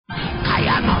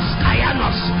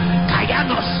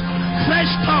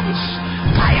tongues.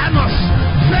 Kayanos.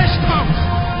 Fresh tongues.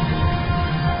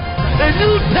 A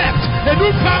new depth. A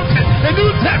new fountain. A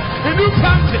new depth. A new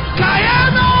fountain.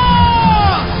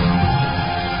 Kayanos.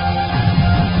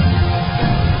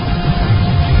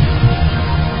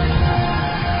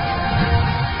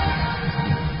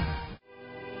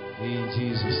 In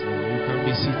Jesus' name, you can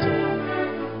be seated.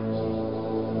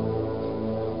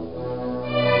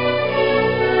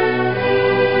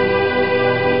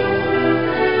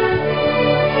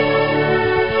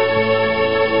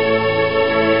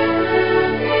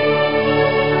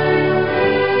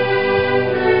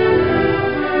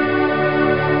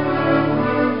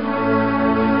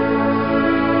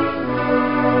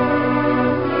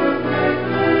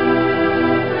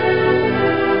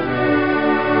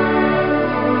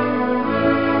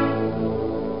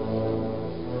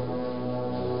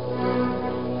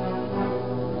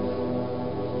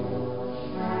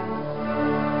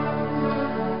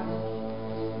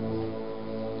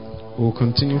 We'll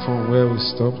continue from where we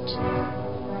stopped.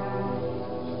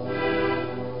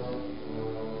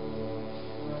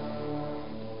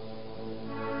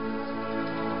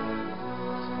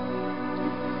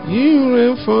 You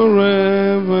reign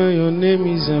forever, your name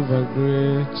is ever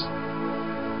great.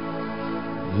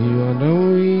 You are the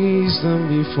wisdom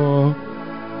before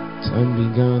time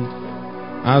began.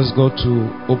 Ask God to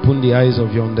open the eyes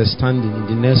of your understanding in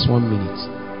the next 1 minute.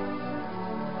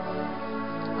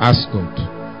 Ask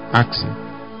God. Ask Him,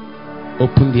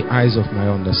 open the eyes of my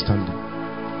understanding.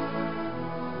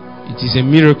 It is a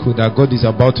miracle that God is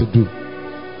about to do,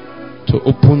 to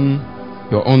open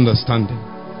your understanding.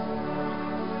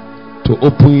 To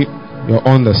open your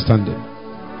understanding.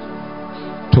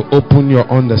 To open your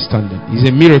understanding. It's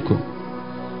a miracle.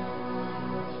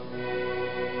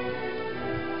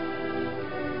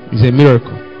 It's a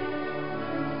miracle.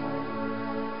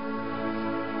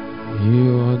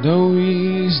 You are the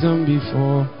wisdom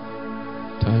before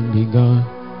time began.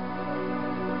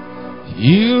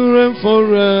 You reign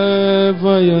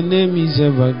forever, your name is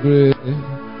ever great.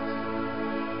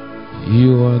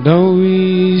 You are the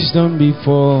wisdom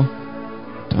before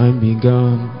time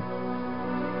began.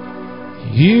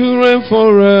 You reign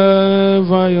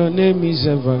forever, your name is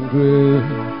ever great.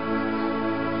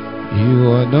 You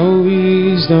are the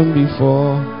wisdom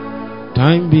before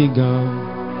time began.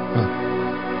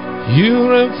 You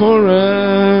reign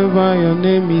forever, your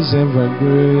name is ever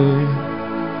great.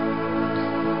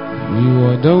 You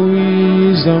are the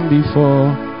wisdom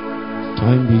before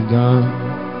time began.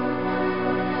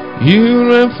 You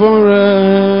reign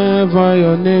forever,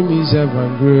 your name is ever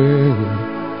great.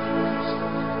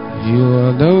 You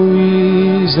are the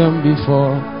wisdom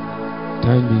before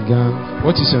time began.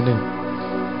 What is your name?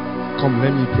 Come,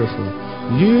 let me pray for you.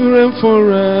 You reign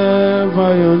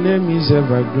forever, your name is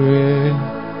ever great.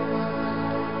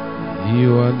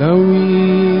 You are the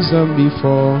wisdom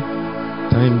before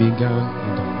time began.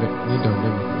 Kneel down,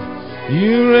 let me pray.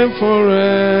 You reign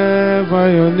forever,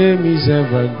 your name is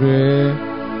ever great.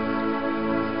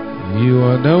 You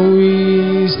are the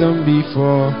wisdom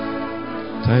before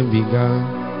time began.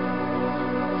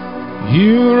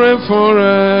 You reign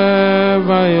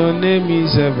forever, your name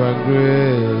is ever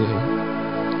great.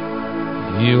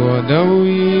 You are the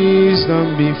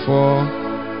wisdom before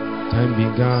time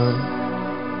began.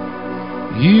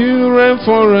 You reign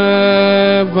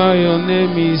forever, your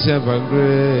name is ever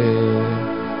great.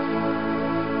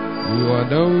 You are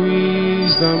the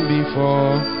wisdom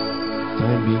before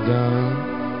time began.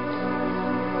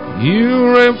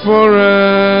 You reign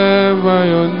forever,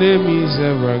 your name is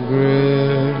ever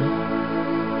great.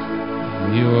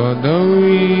 You are the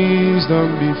wisdom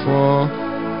before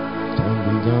time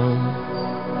began.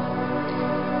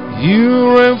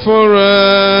 You reign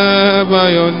forever,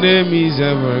 your name is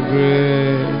ever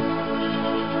great.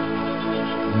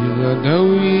 You are the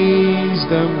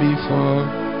wisdom before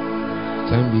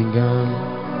time began.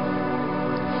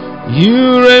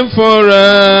 You reign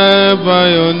forever,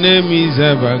 your name is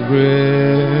ever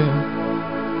great.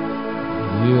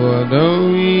 You are the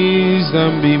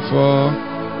wisdom before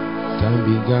time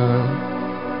began.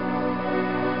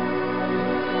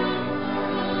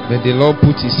 May the Lord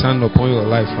put His hand upon your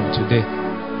life from today.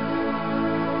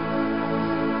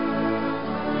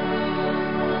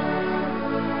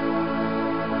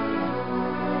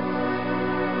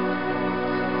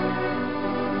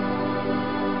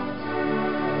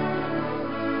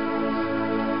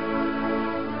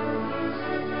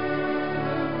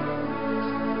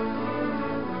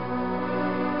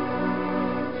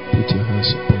 Put your hands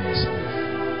upon His life.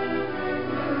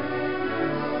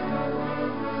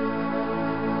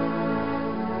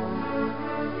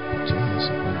 Put your hands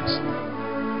upon His life.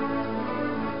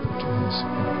 Put your hands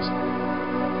upon His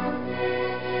life.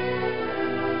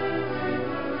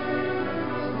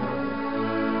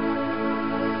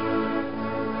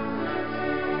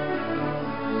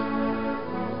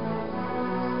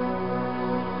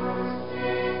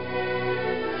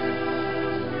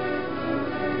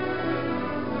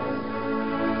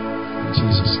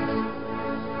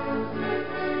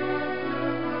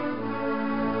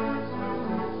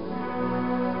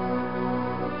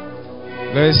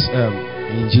 Let's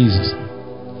in Jesus' name.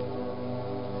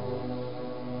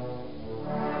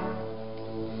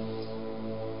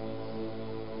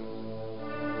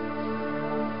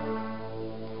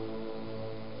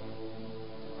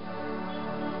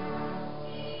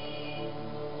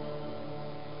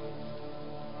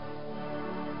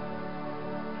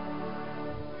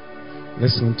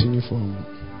 Let's continue from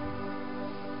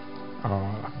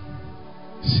our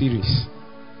series.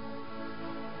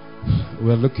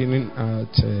 We're looking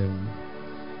at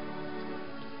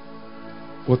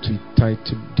what we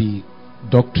titled the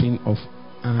Doctrine of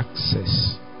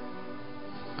Access.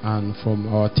 And from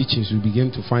our teachings, we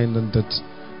begin to find out that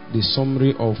the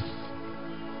summary of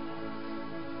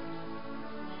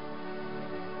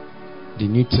the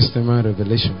New Testament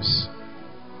revelations,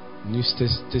 New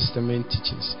Testament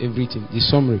teachings, everything, the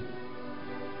summary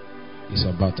is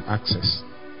about access.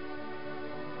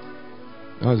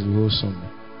 That's the whole summary.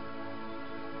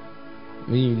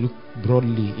 When you look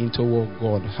broadly into what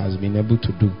God has been able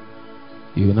to do,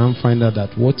 you will now find out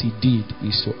that what He did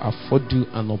is to afford you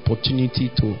an opportunity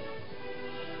to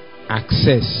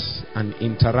access and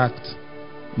interact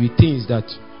with things that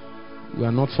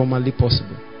were not formerly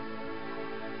possible.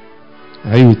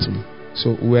 Are you with me?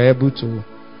 So we are able to,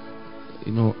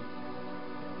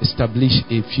 establish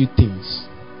a few things.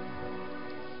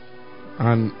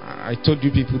 And I told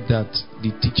you people that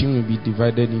the teaching will be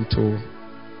divided into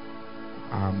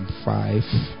 5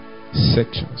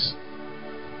 sections.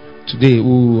 Today we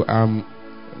will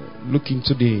look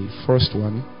into the first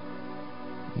one,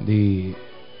 the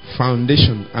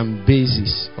foundation and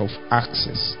basis of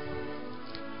access.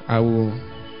 I will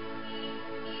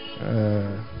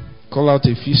call out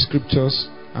a few scriptures,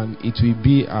 and it will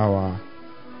be our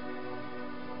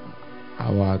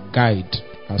guide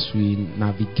as we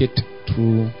navigate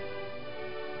through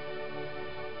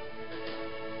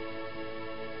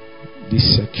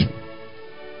this section.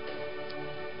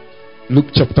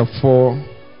 Luke chapter 4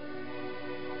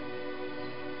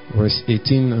 verse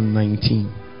 18 and 19.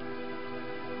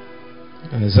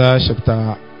 Isaiah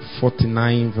chapter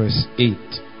 49 verse 8.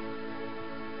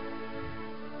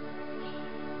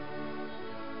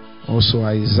 Also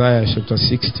Isaiah chapter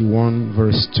 61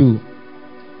 verse 2.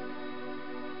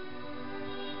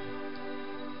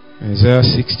 Isaiah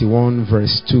 61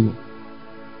 verse 2.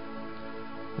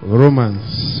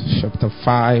 Romans chapter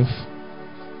 5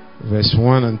 verse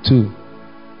 1 and 2.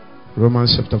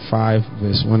 Romans chapter 5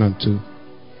 verse 1 and 2.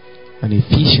 And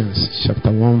Ephesians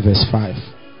chapter 1 verse 5.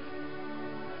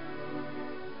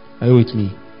 Are you with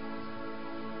me?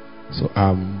 So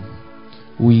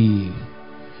we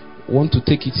want to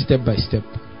take it step by step,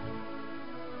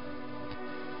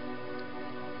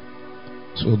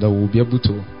 so that we'll be able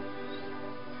to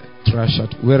trash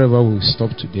out wherever we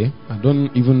stop today. I don't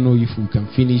even know if we can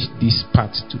finish this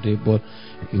part today, but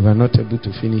if we are not able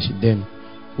to finish it, then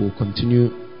we'll continue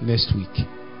next week.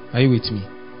 Are you with me?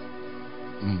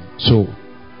 So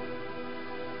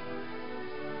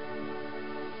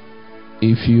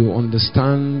if you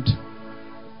understand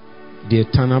the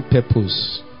eternal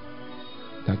purpose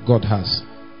that God has,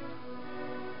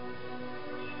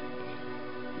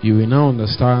 you will now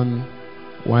understand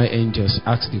why angels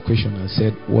asked the question and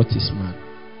said, "What is man?"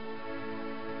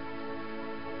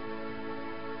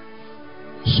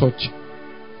 Such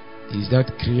is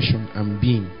that creation and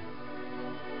being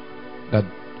that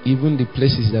even the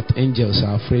places that angels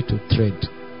are afraid to tread,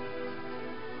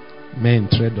 men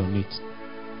tread on it.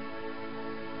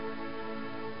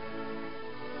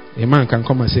 A man can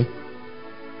come and say,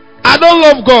 "I don't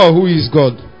love God." Who is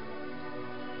God?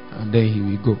 And then he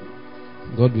will go.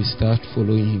 God will start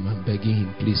following him and begging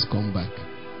him, "Please come back."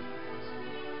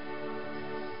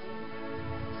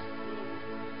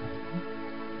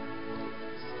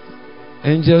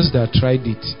 Angels that tried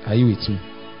it, are you with me?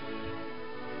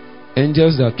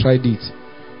 Angels that tried it,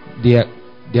 they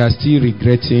are still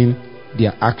regretting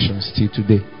their actions till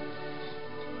today.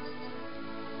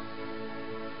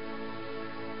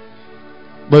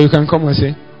 But you can come and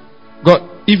say, "God,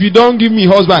 if you don't give me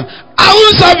husband, I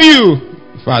will serve you."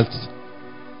 In fact,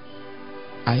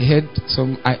 I heard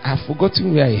I've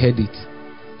forgotten where I heard it.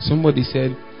 Somebody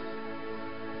said,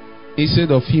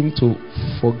 instead of him to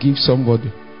forgive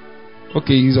somebody,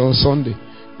 okay, it's on Sunday,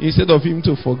 instead of him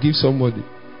to forgive somebody,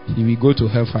 he will go to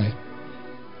hellfire.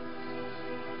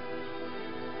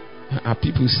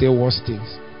 People say worse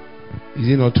things. Is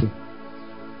it not true?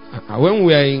 When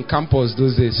we were in campus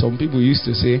those days, some people used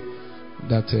to say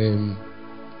that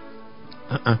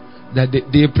that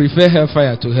they prefer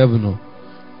hellfire to heaven. No?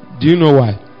 Do you know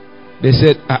why? They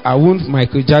said, I won't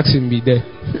Michael Jackson be there.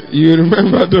 You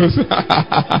remember those?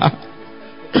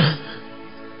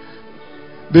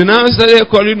 They now started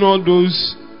calling all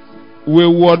those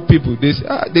wayward people. They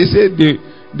say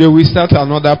they will start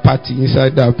another party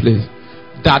inside that place.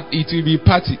 That it will be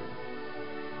party.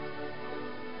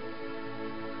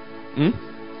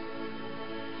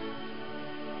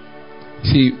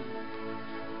 See,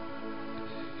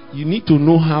 you need to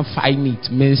know how finite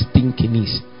men's thinking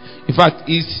is. In fact,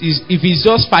 if it's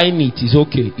just finite, it's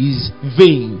okay. It's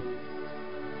vain.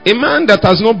 A man that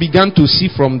has not begun to see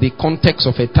from the context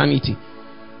of eternity,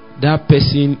 that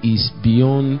person is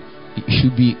beyond.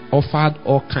 Should be offered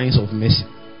all kinds of mercy.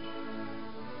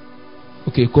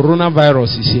 Okay,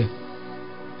 coronavirus is here.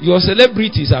 Your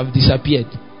celebrities have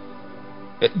disappeared.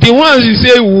 The ones you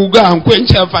say will go and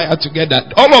quench a fire together,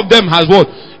 all of them has what?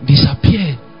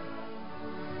 Disappeared.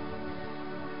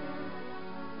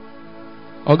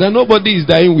 Okay, nobody is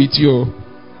dying with you.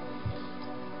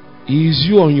 It is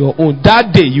you on your own.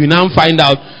 That day you now find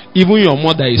out even your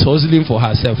mother is hustling for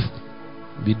herself.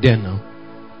 Be there now.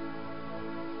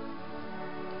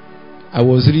 I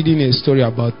was reading a story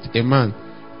about a man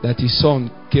that his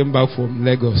son came back from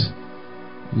Lagos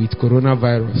with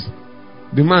coronavirus.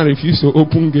 The man refused to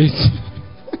open gate.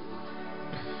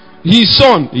 His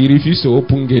son, he refused to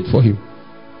open gate for him.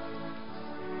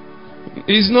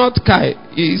 It's not Kai.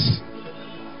 It's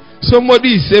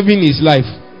somebody is saving his life.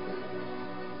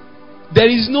 There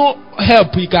is no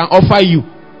help he can offer you.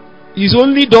 It's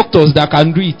only doctors that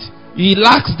can do it. He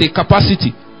lacks the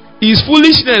capacity. It's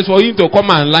foolishness for him to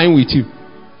come and line with you.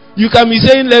 You can be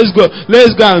saying, let's go,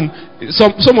 and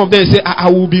some of them say, I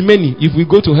will be many. If we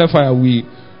go to hellfire, we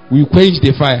quench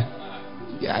the fire.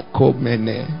 Yeah, come man.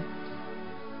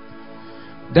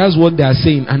 That's what they are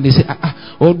saying. And they say,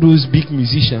 all those big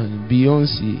musicians,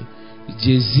 Beyonce,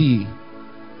 Jay-Z,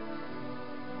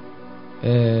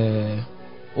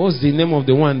 what's the name of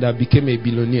the one that became a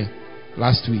billionaire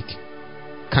last week?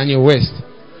 Kanye West.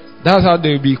 That's how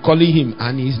they will be calling him,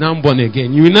 and he's now born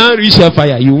again. You will now reach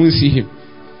hellfire, you won't see him.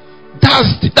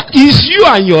 That is you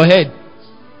and your head.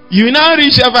 You will now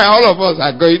reach hellfire. All of us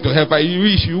are going to hellfire. You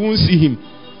won't see him,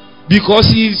 because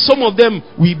some of them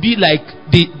will be like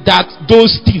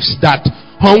those thieves that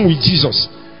hung with Jesus.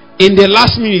 In the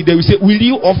last minute, they will say, "Will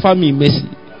you offer me mercy?"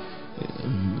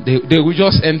 They will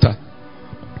just enter,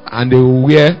 and they will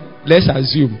wear. Let's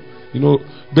assume,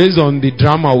 based on the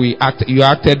drama you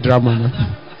acted drama.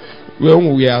 Now.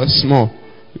 When we are small,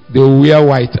 they will wear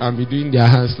white and be doing their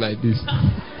hands like this.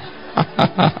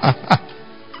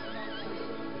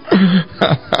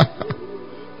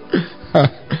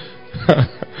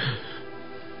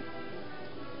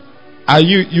 And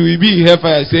you will be in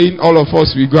hellfire saying all of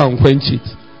us will go and quench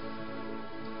it.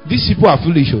 These people are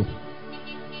foolish.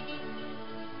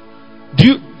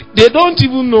 They don't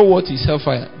even know what is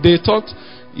hellfire. They thought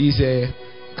it's a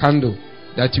candle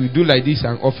that you do like this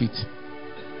and off it.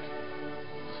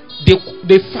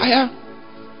 The fire,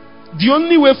 the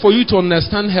only way for you to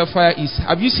understand hellfire is,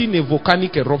 have you seen a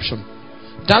volcanic eruption?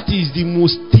 That is the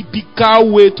most typical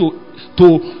way to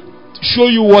show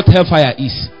you what hellfire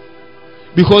is.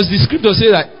 Because the scripture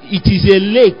says that it is a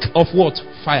lake of what?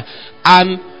 Fire.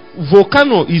 And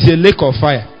volcano is a lake of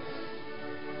fire.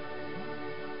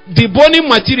 The burning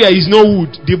material is no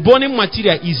wood. The burning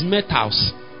material is metals.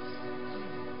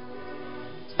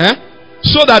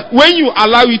 So that when you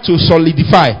allow it to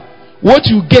solidify, what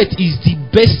you get is the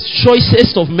best,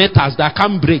 choicest of metals that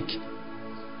can break.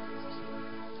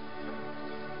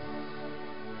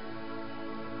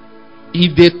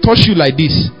 If they touch you like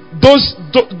this,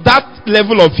 that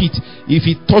level of it, if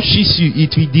it touches you,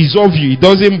 it will dissolve you. It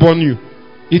doesn't burn you.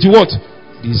 It will what?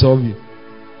 Dissolve you.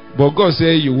 But God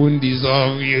said you won't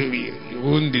dissolve you. You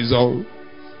won't dissolve.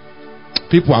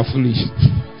 People are foolish.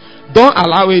 Don't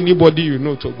allow anybody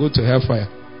to go to hellfire.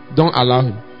 Don't allow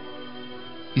him.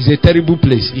 It's a terrible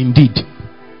place indeed.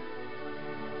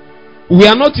 We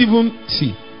are not even,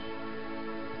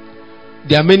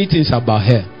 there are many things about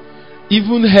hell.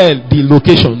 Even hell, the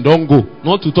location, don't go.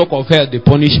 Not to talk of hell, the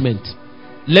punishment.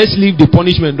 Let's leave the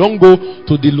punishment. Don't go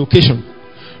to the location.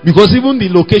 Because even the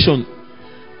location,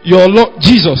 your Lord,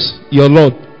 Jesus, your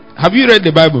Lord. Have you read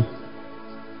the Bible?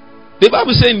 The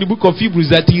Bible says in the book of Hebrews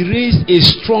that he raised a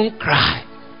strong cry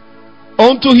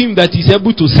unto him that is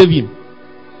able to save him.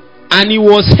 And he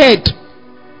was heard.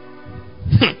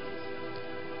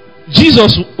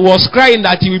 Jesus was crying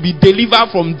that he will be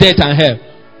delivered from death and hell.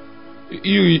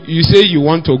 You say you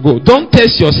want to go. Don't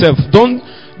test yourself.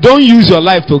 Don't use your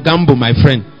life to gamble, my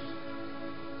friend.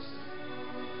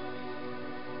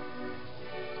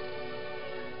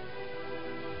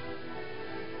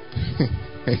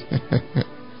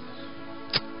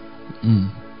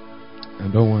 I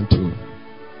don't want to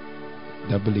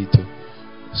double it to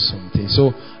something.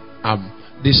 So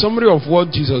The summary of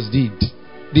what Jesus did,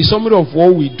 the summary of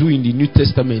what we do in the New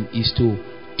Testament is to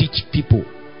teach people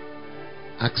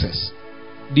access.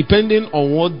 Depending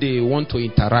on what they want to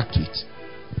interact with,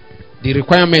 the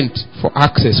requirement for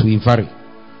access will vary.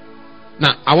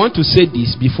 Now, I want to say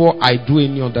this before I do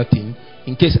any other thing,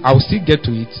 in case I'll still get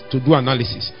to it to do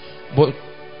analysis. But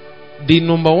the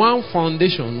number one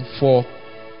foundation for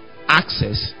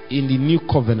access in the new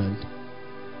covenant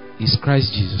is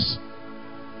Christ Jesus.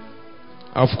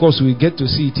 Of course, we get to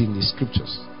see it in the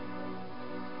scriptures.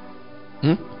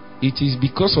 It is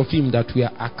because of him that we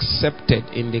are accepted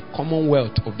in the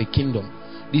commonwealth of the kingdom.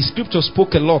 The scripture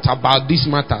spoke a lot about these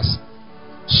matters,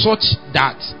 such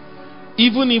that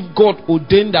even if God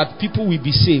ordained that people will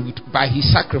be saved by his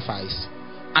sacrifice,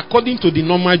 according to the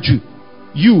normal Jew,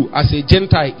 you as a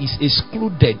Gentile is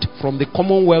excluded from the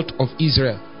commonwealth of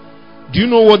Israel. Do you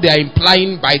know what they are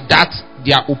implying by that,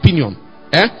 their opinion?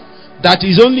 That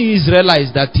is only Israelites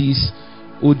that is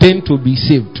ordained to be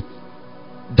saved.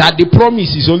 That the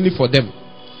promise is only for them.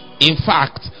 In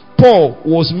fact, Paul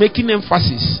was making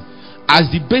emphasis as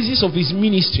the basis of his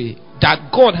ministry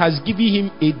that God has given him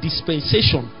a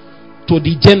dispensation to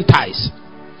the Gentiles,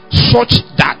 such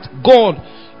that God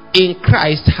in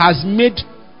Christ has made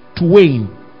twain,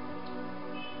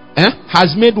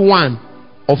 has made one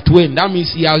of twain. That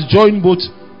means he has joined both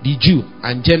the Jew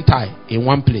and Gentile in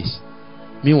one place.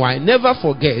 Meanwhile, never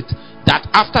forget that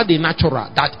after the natural,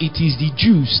 that it is the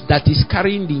Jews that is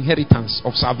carrying the inheritance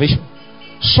of salvation,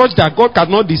 such that God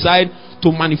cannot decide to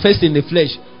manifest in the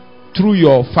flesh through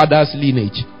your father's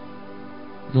lineage.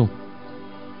 No.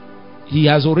 He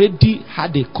has already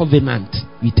had a covenant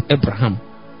with Abraham.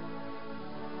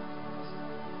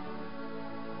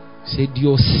 He said,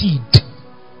 your seed.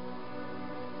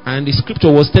 And the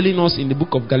scripture was telling us in the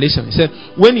book of Galatians, he said,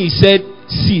 when he said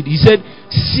seed, he said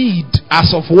seed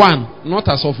as of one, not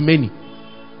as of many.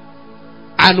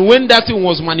 And when that thing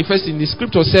was manifesting, the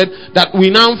scripture said that we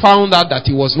now found out that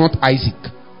it was not Isaac.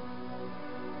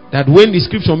 That when the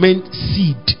scripture meant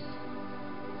seed,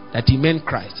 that he meant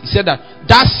Christ. He said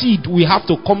that seed will have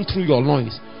to come through your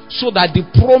loins, so that the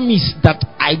promise that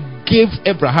I gave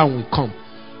Abraham will come.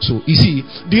 So you see,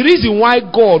 the reason why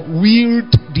God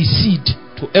willed the seed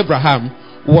to Abraham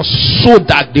was so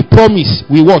that the promise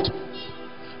will what?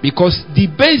 Because the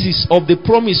basis of the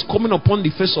promise coming upon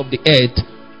the face of the earth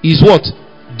is what?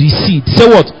 The seed. Say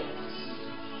what?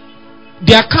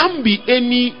 There can't be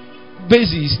any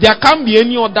basis, there can't be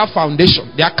any other foundation,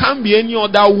 there can't be any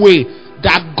other way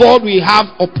that God will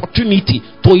have opportunity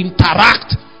to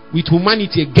interact with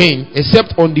humanity again,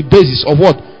 except on the basis of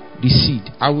what? The seed.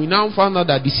 And we now found out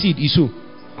that the seed is who?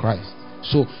 Christ.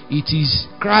 So it is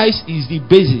Christ is the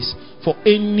basis for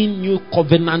any new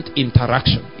covenant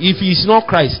interaction. If he is not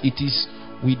Christ, it is,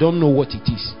 we don't know what it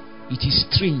is. It is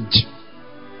strange.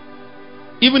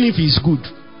 Even if he is good,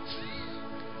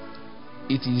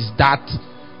 it is that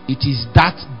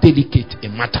delicate a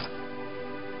matter.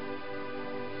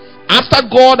 After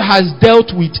God has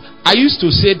dealt with, I used to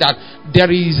say that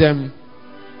there is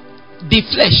the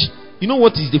flesh. You know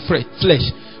what is the flesh?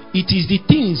 It is the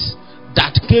things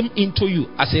that came into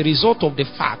you as a result of the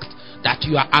fact that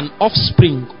you are an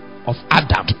offspring of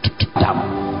Adam.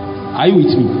 Are you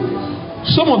with me?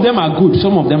 Some of them are good,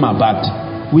 some of them are bad.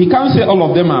 We can't say all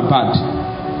of them are bad.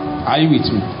 Are you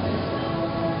with me?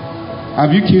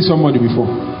 Have you killed somebody before?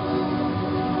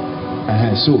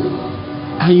 And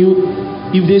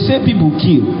if they say people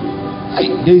kill,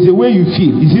 there is a way you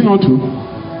feel. Is it not true?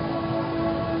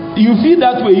 You feel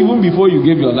that way even before you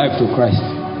gave your life to Christ.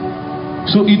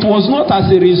 So it was not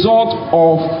as a result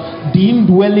of the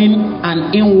indwelling and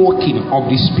inworking of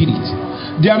the Spirit.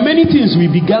 There are many things we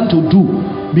began to do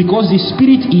because the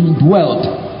Spirit indwelled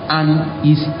and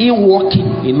is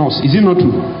inworking in us. Is it not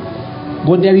true?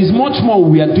 But there is much more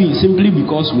we are doing simply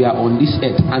because we are on this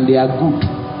earth and they are good.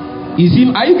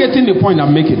 Are you getting the point I'm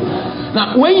making?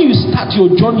 Now, when you start your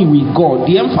journey with God,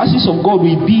 the emphasis of God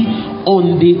will be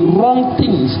on the wrong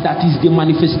things, that is the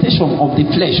manifestation of the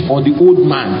flesh or the old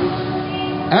man.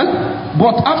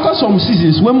 But after some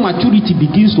seasons, when maturity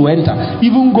begins to enter,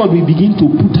 even God will begin to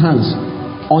put hands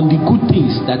on the good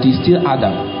things that is still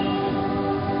Adam.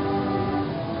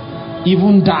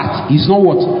 Even that is not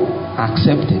what?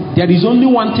 Accepted. There is only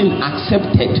one thing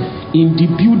accepted in the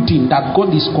building that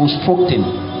God is constructing.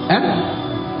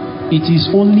 It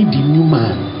is only the new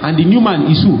man. And the new man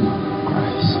is who?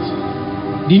 Christ.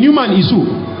 The new man is who?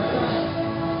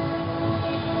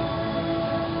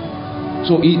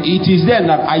 So it is then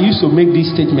that I used to make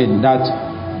this statement that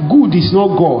good is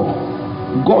not God.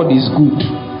 God is good.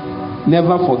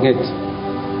 Never forget.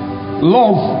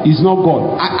 Love is not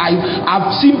God.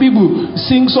 I've seen people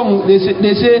sing songs. They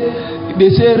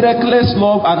say reckless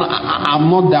love, and I'm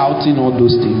not doubting all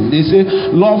those things. They say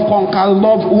love conquers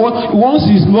love. Once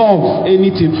is love,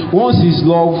 anything. Once is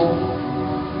love,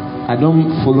 I don't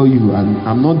follow you, and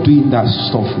I'm not doing that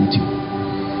stuff with you.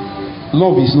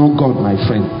 Love is not God, my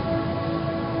friend.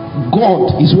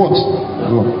 God is what?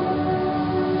 Love.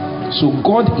 So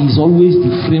God is always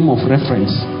the frame of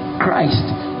reference. Christ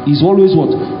is always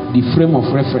what? The frame of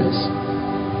reference.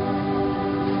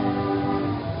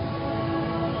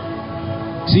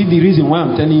 See the reason why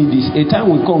I'm telling you this. A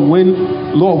time will come when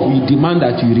love will demand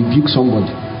that you rebuke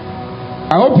somebody.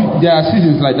 I hope there are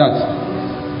seasons like that.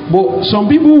 But some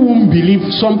people won't believe.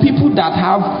 Some people that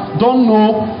don't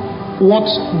know what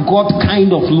God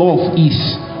kind of love is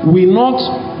will not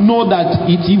know that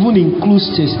it even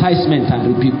includes chastisement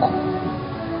and rebuke.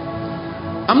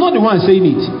 I'm not the one saying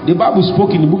it. The Bible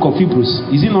spoke in the book of Hebrews.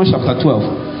 Is it not chapter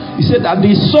 12? He said that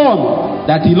the son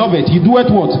that he loveth, he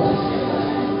doeth what?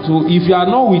 So if you are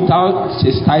not without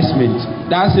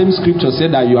chastisement, that same scripture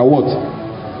said that you are what?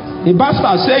 The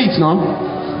bastard, say it now.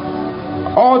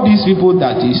 All these people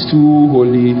that is too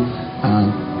holy,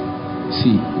 and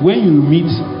see, when you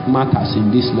meet matters in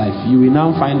this life, you will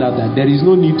now find out that there is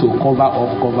no need to cover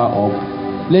up.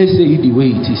 Let's say it the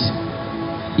way it is.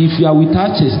 If you are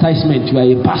without chastisement, you are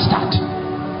a bastard.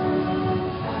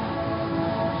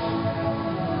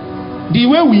 The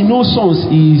way we know sons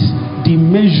is the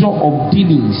measure of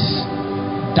dealings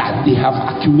that they have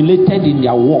accumulated in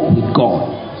their walk with God.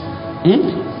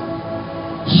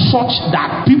 Such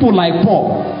that people like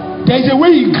Paul, there is a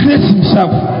way he graced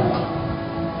himself.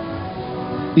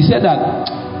 He said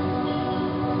that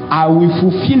I will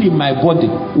fulfill in my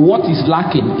body what is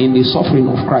lacking in the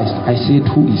suffering of Christ. I said,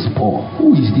 who is Paul?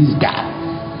 Who is this guy?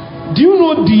 Do you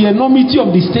know the enormity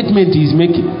of the statement he is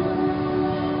making?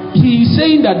 He is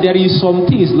saying that there is some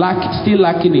things still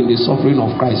lacking in the suffering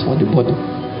of Christ for the body.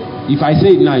 If I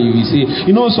say it now, you will say,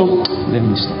 you know, some. Let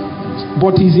me stop.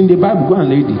 But it's in the Bible. Go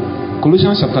and read it.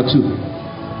 Colossians chapter 2.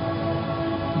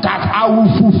 That I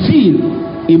will fulfill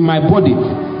in my body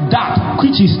that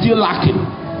which is still lacking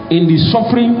in the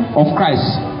suffering of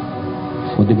Christ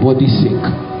for the body's sake.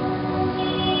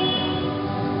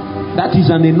 That is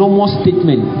an enormous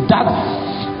statement. That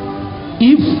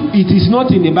if it is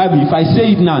not in the Bible, if I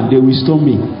say it now, they will stone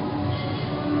me.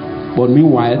 But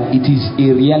meanwhile, it is a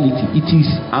reality. It is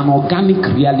an organic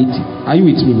reality. Are you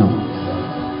with me now?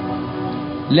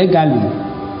 Legally,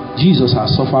 Jesus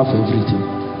has suffered for everything.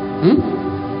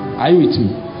 Are you with me?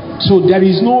 So there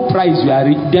is no price.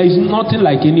 There is nothing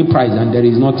like any price, and there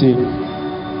is nothing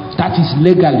that is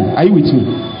legally. Are you with me?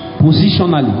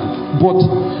 Positionally. But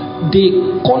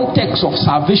the context of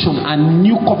salvation and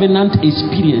new covenant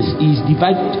experience is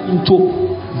divided into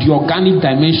the organic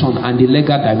dimension and the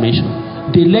legal dimension.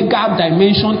 The legal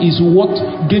dimension is what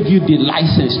gave you the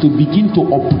license to begin to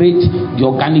operate the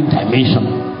organic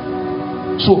dimension.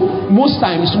 So most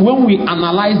times when we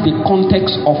analyze the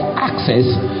context of access,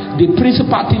 the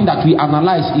principal thing that we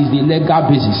analyze is the legal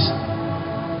basis.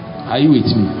 Are you with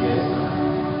me?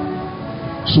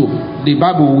 So the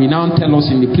Bible will now tell us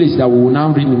in the place that we will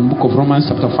now read in the book of Romans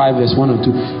chapter 5 verse 1 and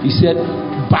 2. He said,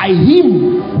 by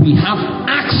him we have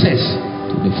access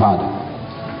to the Father.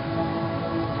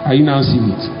 Are you now seeing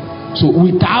it? So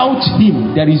without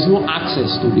him there is no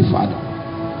access to the Father.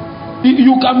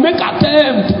 You can make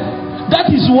attempt. That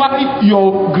is why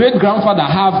your great-grandfather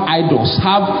have idols.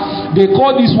 They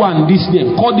call this one this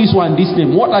name, call this one this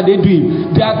name. What are they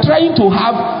doing? They are trying to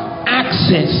have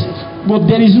access, but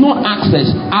there is no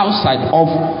access outside of.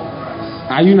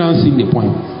 Are you now seeing the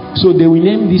point? So they will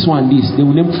name this one this. They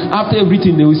will name after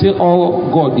everything. They will say, "Oh,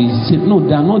 God is." No,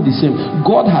 they are not the same.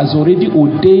 God has already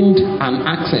ordained an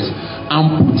access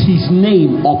and put His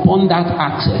name upon that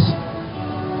access.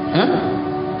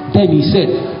 Then He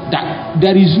said that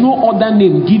there is no other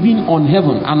name given on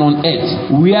heaven and on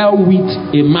earth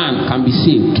wherewith a man can be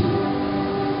saved.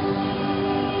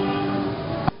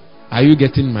 Are you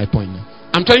getting my point now?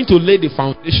 I'm trying to lay the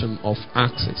foundation of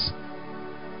access.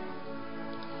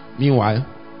 Meanwhile,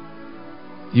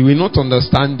 you will not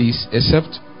understand this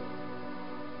except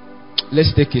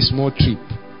let's take a small trip.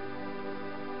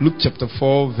 Luke chapter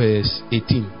 4 verse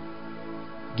 18.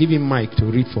 Give him mic to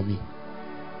read for me.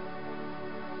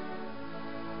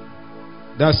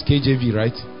 That's KJV,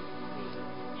 right?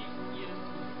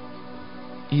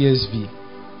 ESV.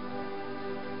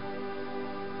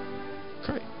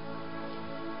 Okay.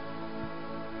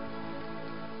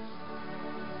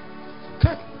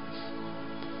 Okay.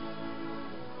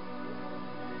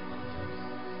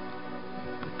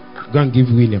 Go and give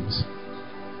Williams.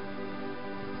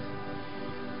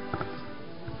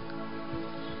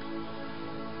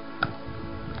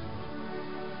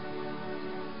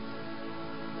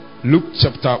 Luke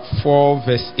chapter 4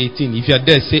 verse 18. If you are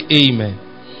there, say amen.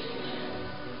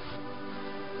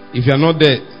 If you are not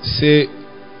there, say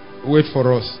wait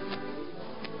for us.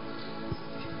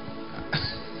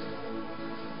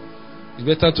 It's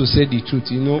better to say the truth.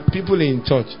 You know, people in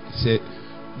church say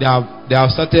they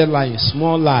have started lying.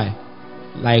 Small lie,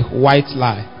 like white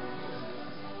lie.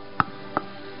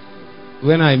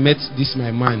 When I met this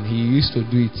my man, he used to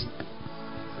do it.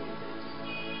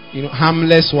 You know,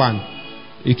 harmless one.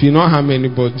 It will not harm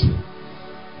anybody.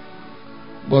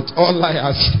 But all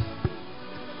liars,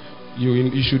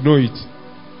 you should know it.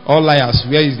 All liars,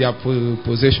 where is their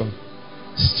possession?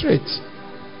 Straight.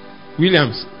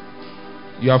 Williams,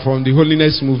 you are from the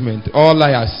holiness movement. All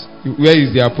liars, where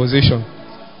is their possession?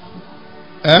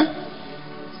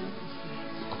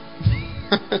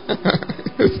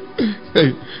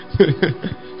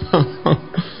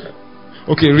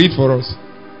 Okay, read for us.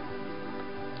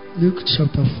 Luke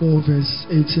chapter 4 verse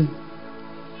 18.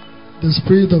 The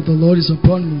Spirit of the Lord is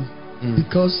upon me,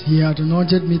 because He had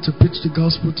anointed me to preach the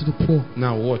gospel to the poor.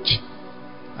 Now watch.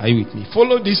 Are you with me?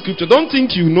 Follow this scripture. Don't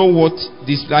think you know what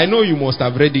this. I know you must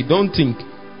have read it. Don't think.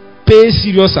 Pay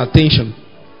serious attention.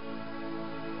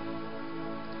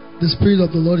 The Spirit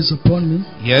of the Lord is upon me.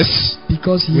 Yes.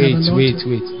 Because He had anointed.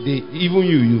 Wait. Even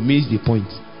you missed the point.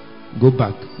 Go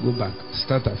back.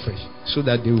 Start afresh, so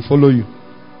that they will follow you.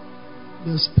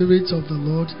 The Spirit of the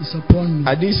Lord is upon me.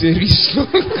 I didn't say read slow.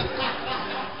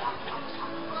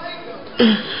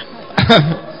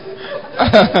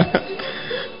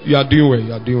 You are doing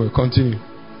well. Continue.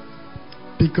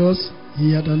 Because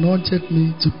He had anointed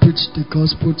me to preach the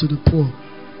gospel to the poor.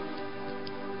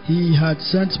 He had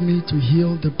sent me to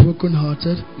heal the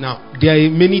brokenhearted. Now, there are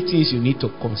many things you need to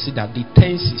consider. The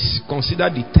tenses. Consider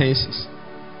the tenses.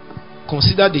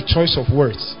 Consider the choice of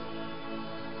words.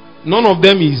 None of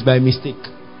them is by mistake.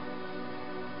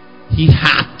 He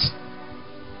had.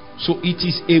 So it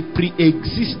is a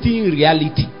pre-existing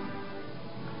reality.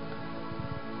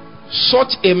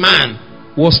 Such a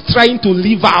man was trying to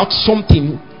live out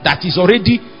something that is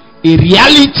already a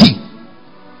reality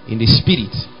in the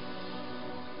spirit.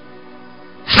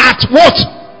 Had what?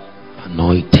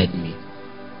 Anointed me.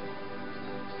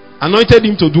 Anointed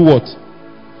him to do what?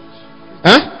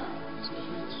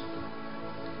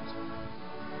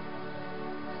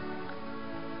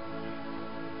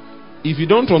 If you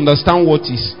don't understand what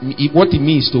it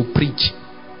means to preach,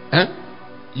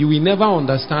 you will never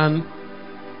understand.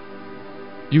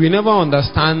 You will never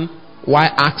understand why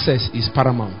access is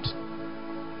paramount.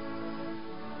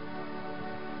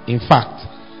 In fact,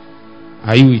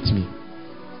 are you with me?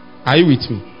 Are you with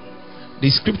me?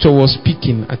 The scripture was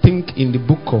speaking, I think, in the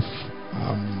book of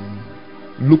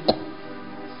Luke.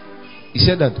 He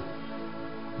said that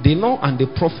the law and the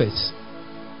prophets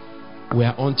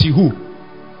were unto who?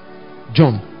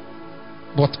 John.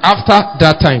 But after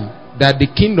that time, that the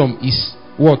kingdom is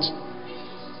what?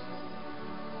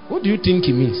 What do you think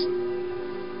it means?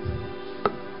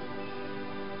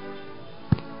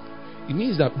 It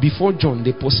means that before John,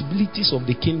 the possibilities of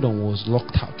the kingdom was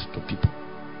locked out to people.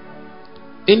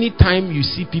 Anytime you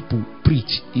see people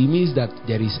preach, it means that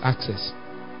there is access.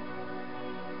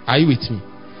 Are you with me?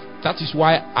 That is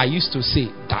why I used to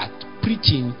say that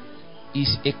preaching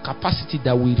is a capacity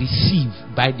that we receive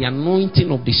by the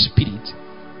anointing of the Spirit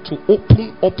to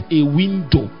open up a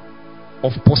window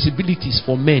of possibilities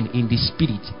for men in the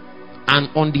Spirit. And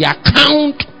on the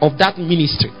account of that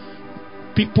ministry,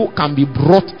 people can be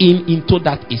brought into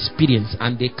that experience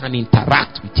and they can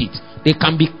interact with it. They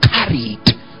can be carried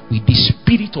with the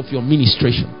spirit of your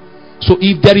ministration. So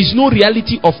if there is no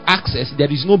reality of access, there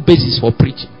is no basis for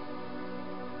preaching.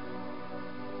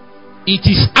 It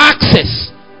is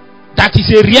access that is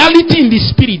a reality in the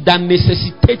spirit that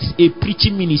necessitates a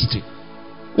preaching ministry.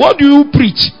 What do you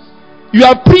preach? You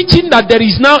are preaching that there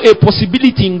is now a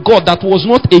possibility in God that was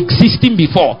not existing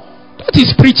before. That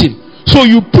is preaching. So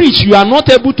you preach, you are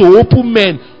not able to open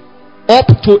men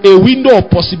up to a window of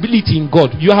possibility in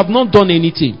God. You have not done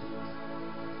anything.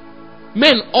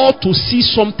 Men ought to see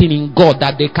something in God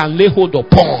that they can lay hold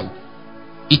upon.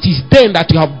 It is then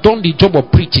that you have done the job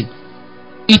of preaching.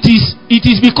 It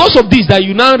is because of this that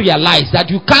you now realize that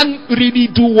you can't really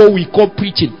do what we call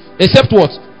preaching, except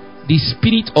what? The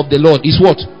Spirit of the Lord is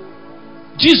what?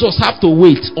 Jesus had to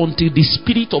wait until the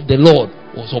Spirit of the Lord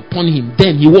was upon him.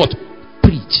 Then he what?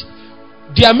 Preach.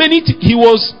 There are many he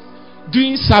was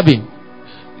doing serving,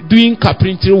 doing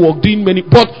carpentry work, doing many,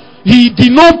 but he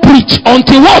did not preach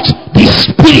until what? The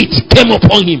Spirit came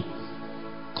upon him.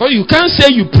 Because you can't say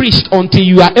you preached until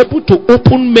you are able to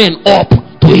open men up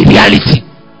to a reality.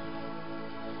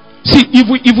 See, if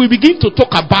we begin to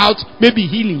talk about maybe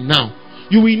healing now,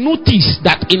 you will notice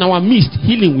that in our midst,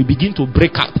 healing will begin to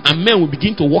break out and men will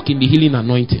begin to walk in the healing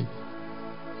anointing.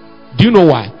 Do you know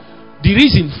why? The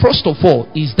reason, first of all,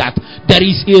 is that there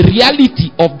is a reality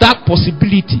of that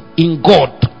possibility in God.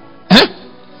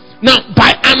 Now,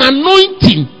 by an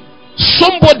anointing,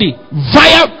 somebody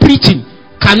via preaching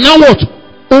can now what?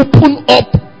 Open up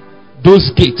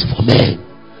those gates for men.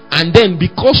 And then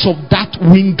because of that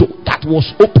window that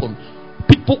was open,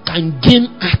 people can gain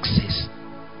access.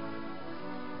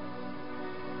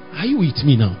 Are you with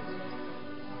me now?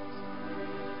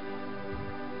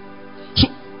 So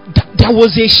there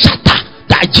was a shatter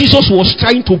that Jesus was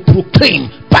trying to proclaim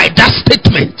by that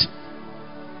statement.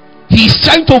 He is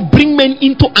trying to bring men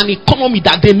into an economy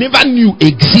that they never knew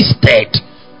existed.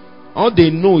 All they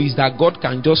know is that God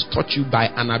can just touch you by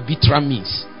an arbitrary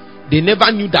means. They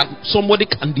never knew that somebody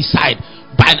can decide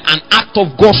by an act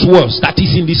of God's words that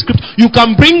is in the script. You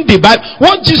can bring the Bible.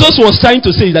 What Jesus was trying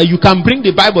to say is that you can bring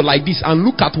the Bible like this and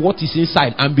look at what is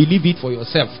inside and believe it for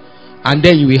yourself. And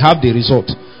then you will have the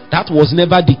result. That was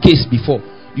never the case before.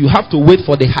 You have to wait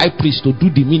for the high priest to do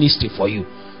the ministry for you.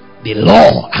 The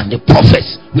law and the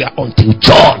prophets were until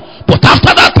John. But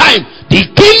after that time, the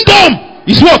kingdom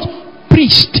is what?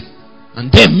 Preached. And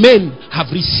then men have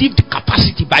received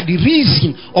capacity by the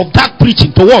reason of that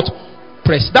preaching to what?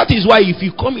 Press. That is why if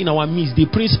you come in our midst, the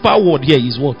principal word here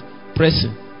is what?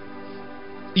 Pressing.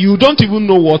 You don't even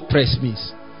know what press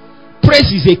means. Press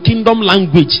is a kingdom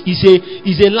language. Is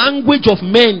a language of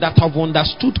men that have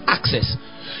understood access.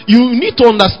 You need to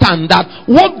understand that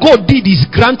what God did is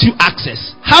grant you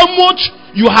access. How much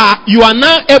you are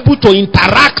now able to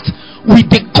interact with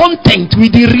the content,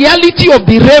 with the reality of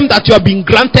the realm that you have been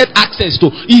granted access to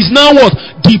is now what?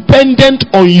 Dependent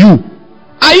on you.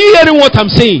 Are you hearing what I'm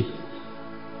saying?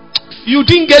 You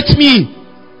didn't get me.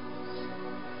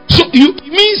 So it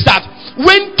means that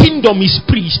when kingdom is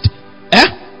preached,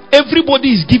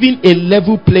 everybody is given a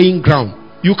level playing ground.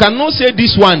 You cannot say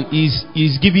this one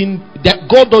is given, that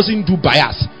God doesn't do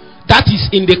bias. That is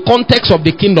in the context of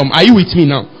the kingdom. Are you with me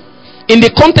now? In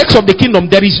the context of the kingdom,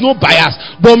 there is no bias.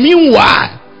 But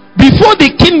meanwhile, before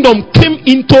the kingdom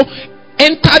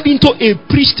entered into a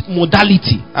preached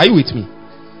modality. Are you with me?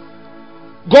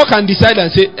 God can decide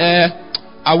and say,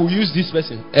 I will use this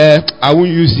person. I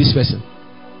won't use this person.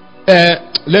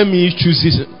 Let me choose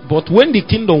this. But when the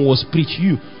kingdom was preached,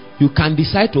 you can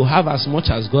decide to have as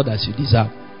much as God as you deserve.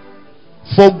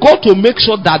 For God to make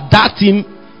sure that that thing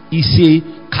is a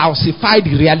calcified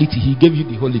reality, He gave you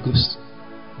the Holy Ghost.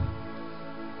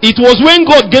 It was when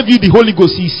God gave you the Holy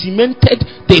Ghost, He cemented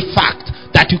the fact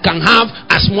that you can have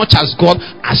as much as God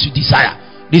as you desire.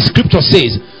 The scripture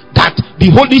says that the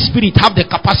Holy Spirit have the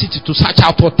capacity to search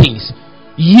out all things.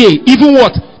 Yea, even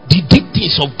what? The deep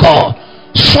things of God.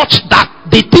 Such that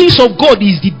the things of God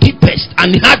is the deepest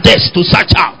and hardest to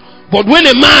search out. But when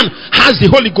a man has the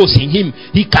Holy Ghost in him,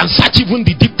 he can search even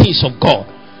the deep things of God.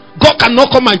 God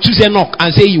cannot come and choose Enoch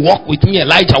and say, you walk with me,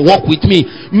 Elijah, walk with me.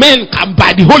 Men can,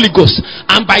 by the Holy Ghost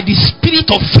and by the spirit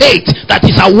of faith that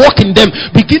is at work in them,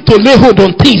 begin to lay hold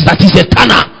on things that is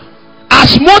eternal.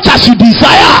 As much as you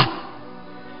desire.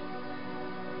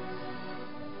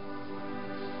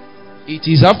 It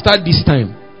is after this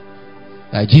time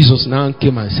that Jesus now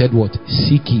came and said what?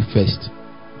 Seek ye first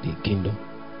the kingdom.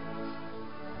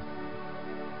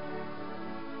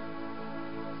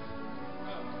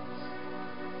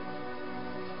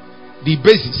 The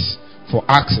basis for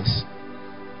access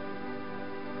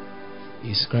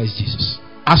is Christ Jesus.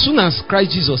 As soon as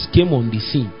Christ Jesus came on the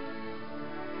scene,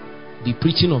 the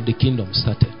preaching of the kingdom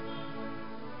started.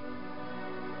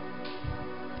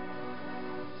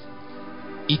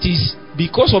 It is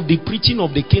because of the preaching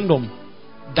of the kingdom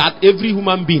that every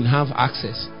human being have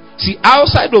access. See,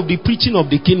 outside of the preaching of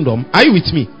the kingdom, are you with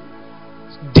me?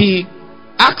 The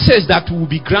access that will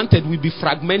be granted will be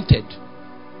fragmented.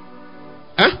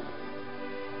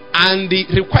 And the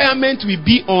requirement will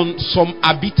be on some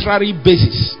arbitrary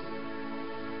basis.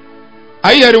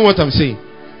 Are you hearing what I'm saying?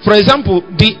 For example,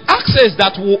 the access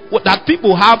that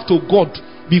people have to God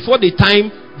before the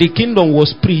time the kingdom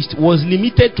was preached was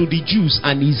limited to the Jews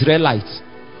and Israelites.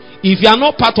 If you are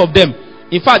not part of them,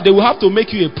 in fact, they will have to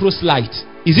make you a proselyte.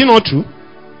 Is it not true?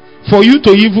 For you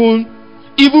to even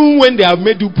when they have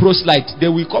made you proselyte, they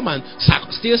will come and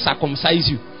still circumcise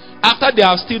you. After they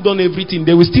have still done everything,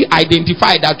 they will still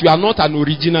identify that you are not an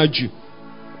original Jew.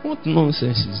 What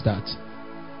nonsense is that?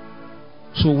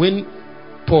 So when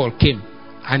Paul came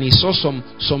and he saw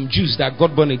some Jews that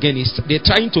got born again, they're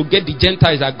trying to get the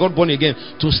Gentiles that got born again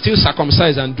to still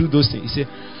circumcise and do those things. He said,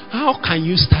 how can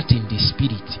you start in the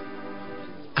spirit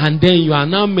and then you are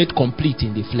now made complete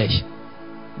in the flesh?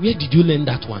 Where did you learn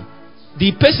that one?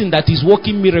 the person that is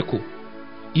working miracle,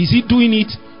 is he doing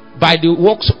it by the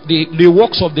works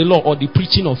of the law or the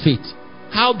preaching of faith?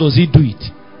 How does he do it?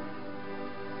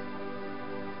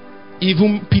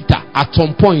 Even Peter at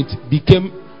some point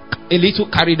became a little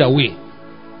carried away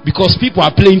because people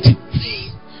are plenty.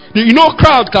 You know,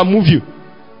 crowd can move you.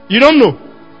 You don't know.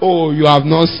 Oh, you have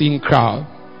not seen crowd.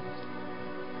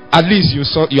 At least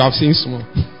you have seen small.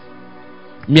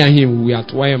 Me and him, we are at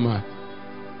YMR.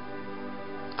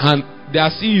 And they are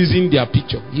still using their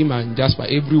picture, him and Jasper,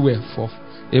 everywhere for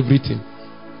everything.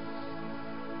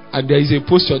 And there is a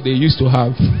posture they used to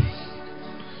have.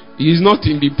 He is not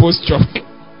in the posture.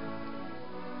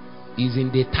 He is in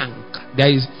the tank.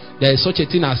 There is such a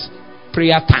thing as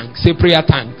prayer tank. Say prayer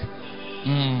tank.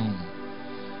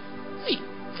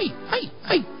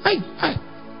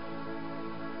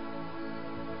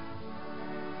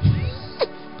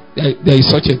 There is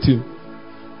such a thing.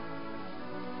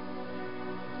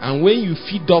 And when you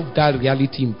feed off that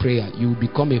reality in prayer, you will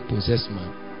become a possessed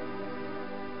man.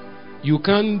 You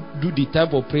can't do the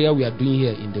type of prayer we are doing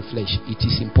here in the flesh. It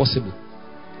is impossible.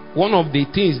 One of the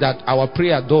things that our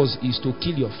prayer does is to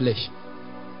kill your flesh.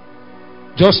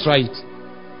 Just try it.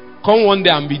 Come one day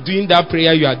and be doing that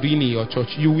prayer you are doing in your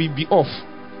church. You will be off.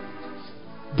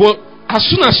 But as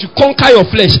soon as you conquer your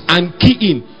flesh and key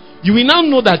in, you will now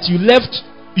know that you left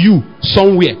you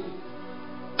somewhere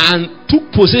and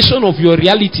took possession of your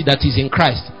reality that is in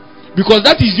Christ. Because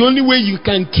that is the only way you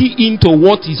can key into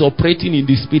what is operating in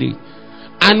the spirit.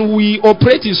 And we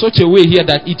operate in such a way here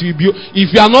that it will be, if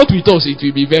you are not with us, it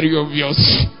will be very obvious.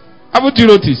 Haven't you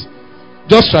noticed?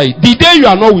 Just try it. The day you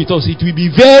are not with us, it will be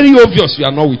very obvious you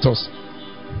are not with us.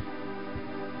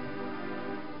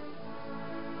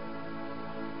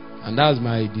 And that's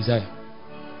my desire.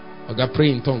 I got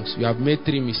pray in tongues. You have made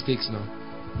 3 mistakes now.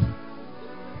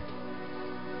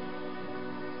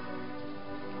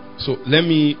 So let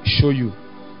me show you.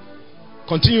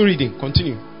 Continue reading.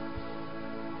 Continue.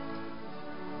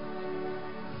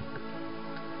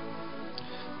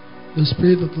 The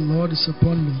Spirit of the Lord is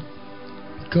upon me,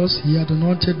 because He had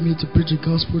anointed me to preach the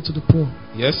gospel to the poor.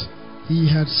 Yes.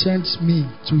 He had sent me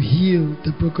to heal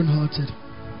the brokenhearted.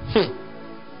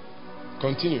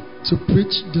 Continue. To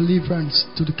preach deliverance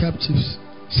to the captives.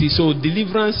 See, so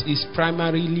deliverance is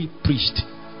primarily preached.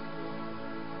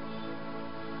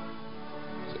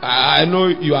 I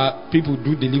know people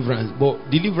do deliverance, but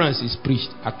deliverance is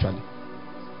preached actually.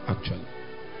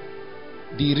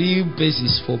 The real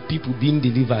basis for people being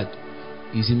delivered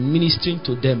is in ministering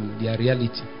to them their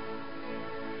reality.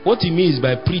 What he means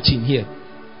by preaching here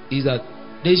is that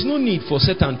there is no need for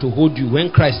Satan to hold you when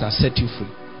Christ has set you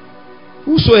free.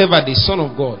 Whosoever the Son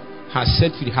of God has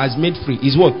set free, has made free,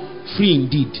 is what? Free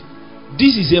indeed.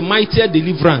 This is a mightier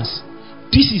deliverance.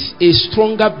 This is a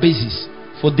stronger basis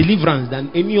for deliverance than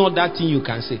any other thing you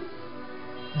can say.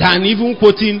 Than even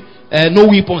quoting no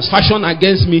weapons fashioned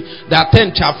against me that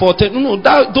 10 shall fall 10. No,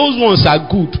 those ones are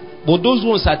good, but those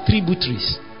ones are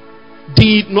tributaries.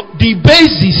 The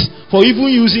basis for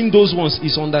even using those ones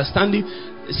is understanding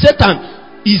Satan.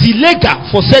 Is illegal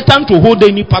for Satan to hold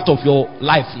any part of your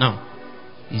life now.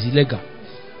 It's illegal.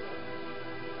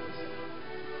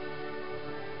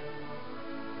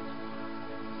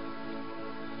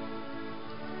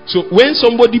 So when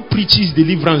somebody preaches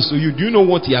deliverance to you, do you know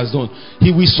what he has done?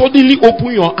 He will suddenly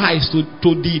open your eyes to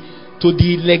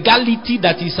the legality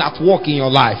that is at work in your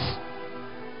life.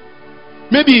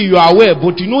 Maybe you are aware,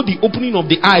 but you know the opening of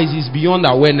the eyes is beyond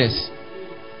awareness.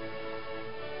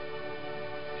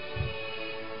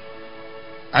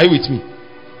 Are you with me?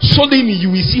 Suddenly you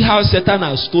will see how Satan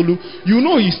has stolen. You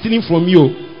know he's stealing from you,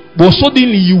 but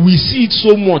suddenly you will see it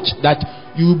so much that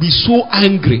you will be so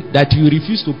angry that you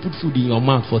refuse to put food in your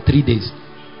mouth for 3 days.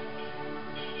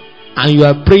 And you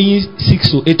are praying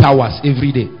 6 to 8 hours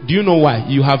every day. Do you know why?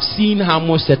 You have seen how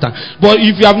much Satan. But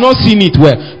if you have not seen it,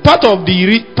 well, part of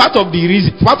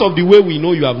the way we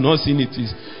know you have not seen it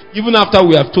is even after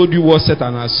we have told you what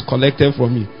Satan has collected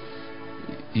from you,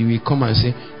 he will come and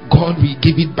say, God will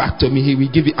give it back to me. He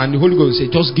will give it. And the Holy Ghost will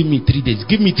say, just give me 3 days.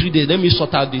 Give me 3 days. Let me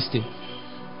sort out this thing.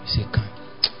 He say,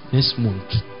 next month,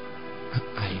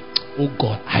 oh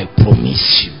God, I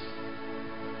promise you.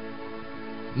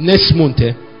 Next month,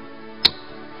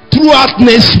 throughout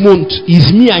next month,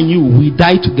 is me and you. We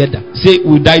die together. Say,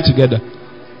 we die together.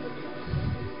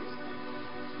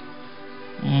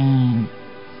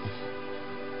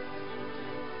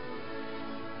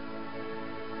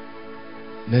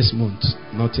 Next month,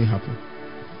 nothing happened.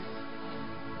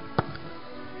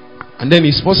 And then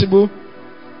it's possible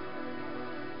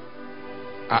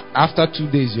after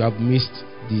 2 days you have missed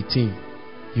the thing.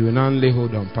 You will now lay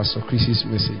hold on Pastor Chris's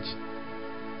message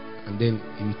And then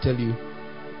he will tell you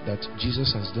that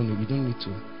Jesus has done it. You don't need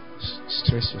to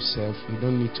stress yourself. You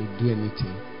don't need to do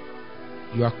anything.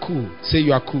 You are cool. Say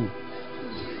you are cool.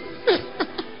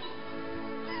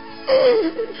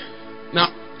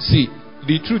 Now, see,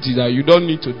 the truth is that you don't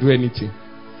need to do anything.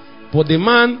 But the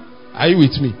man, are you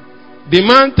with me? The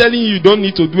man telling you you don't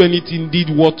need to do anything did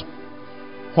what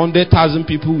 100,000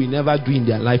 people will never do in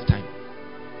their lifetime.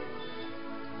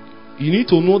 You need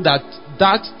to know that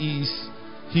he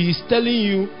is telling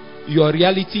you your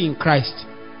reality in Christ.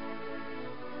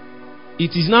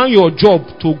 It is now your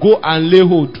job to go and lay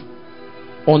hold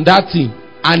on that thing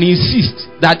and insist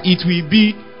that it will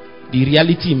be the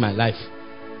reality in my life.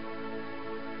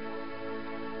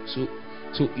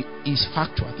 So it is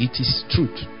factual. It is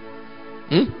truth.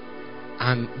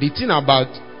 And the thing about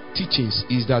teachings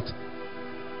is that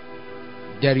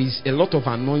there is a lot of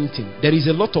anointing. There is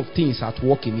a lot of things at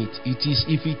work in it. It is,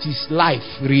 if it is life,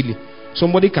 really,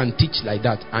 somebody can teach like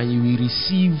that and you will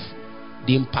receive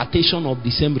the impartation of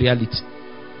the same reality.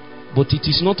 But it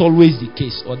is not always the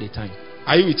case all the time.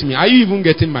 Are you with me? Are you even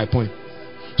getting my point?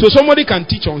 So somebody can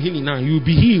teach on healing now. You will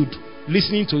be healed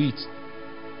listening to it.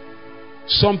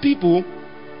 Some people,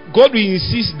 God will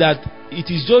insist that it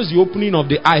is just the opening of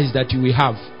the eyes that you will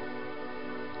have.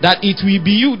 That it will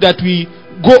be you that will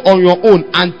go on your own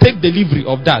and take delivery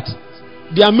of that.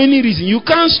 There are many reasons. You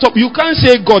can't stop. You can't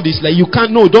say God is like, you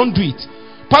can't. No, don't do it.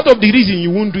 Part of the reason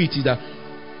you won't do it is that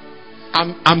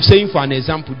I'm saying for an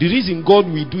example, the reason God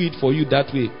will do it for you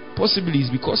that way possibly is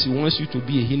because He wants you to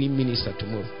be a healing minister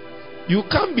tomorrow. You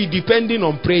can't be depending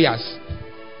on prayers.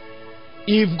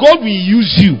 If God will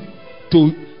use you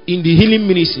in the healing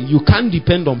ministry, you can't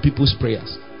depend on people's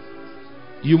prayers.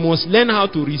 You must learn how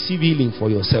to receive healing for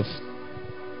yourself.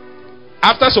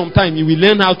 After some time, you will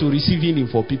learn how to receive healing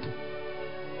for people.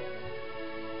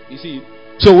 You see,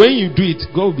 so when you do it,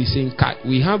 God will be saying,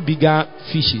 we have bigger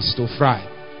fishes to fry,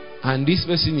 and this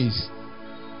person is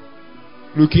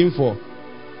looking for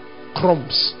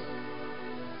crumbs.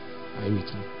 Are you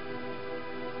with me?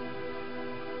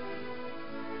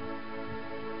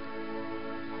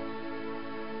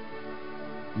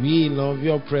 We love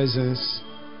your presence.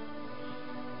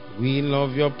 We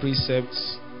love your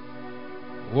precepts.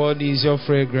 What is your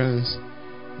fragrance?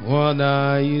 What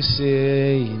are you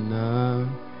saying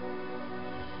now?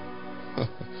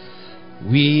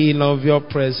 We love your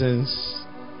presence.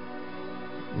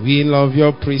 We love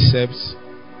your precepts.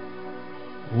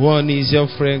 What is your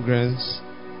fragrance?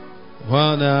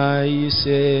 What are you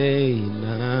saying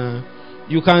now?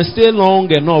 You can stay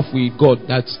long enough with God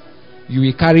that you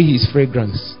will carry His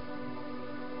fragrance.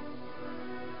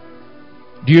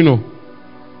 Do you know?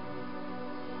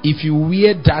 If you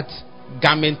wear that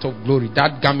garment of glory,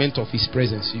 that garment of His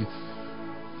presence,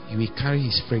 you will carry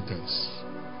His fragrance.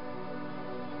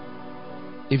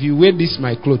 If you wear this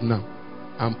my clothes now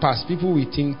and pass, people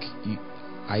will think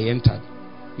I entered,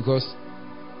 because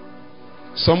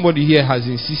somebody here has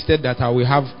insisted that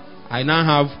I now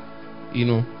have,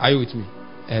 are you with me?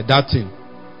 That thing.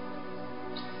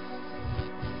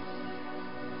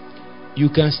 You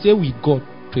can stay with God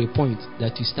to a point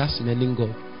that you start smelling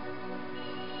God.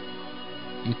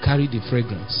 You carry the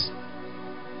fragrance.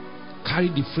 Carry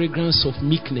the fragrance of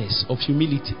meekness, of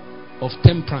humility, of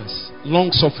temperance,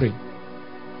 long suffering.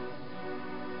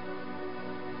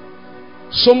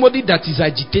 Somebody that is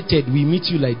agitated will meet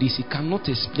you like this. He cannot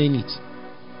explain it.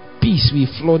 Peace will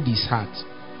flood his heart.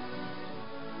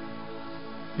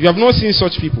 You have not seen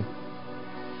such people.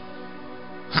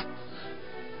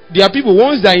 There are people,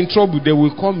 once they are in trouble, they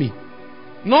will call me.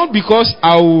 Not because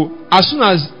as soon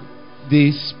as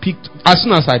they speak, as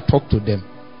soon as I talk to them,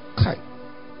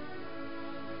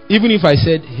 even if I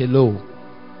said hello,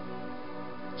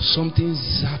 something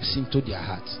zaps into their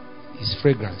heart. It's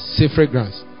fragrance. Say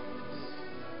fragrance.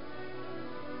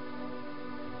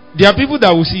 There are people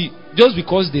that will see, just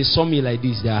because they saw me like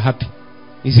this, they are happy.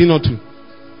 Is it not true?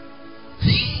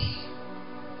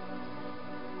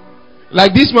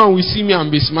 Like this man will see me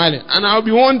and be smiling, and I'll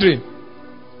be wondering.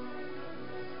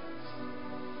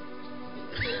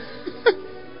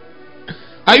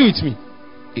 Are you with me?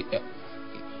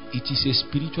 It is a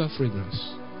spiritual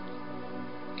fragrance.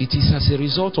 It is as a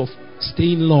result of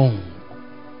staying long.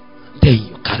 Then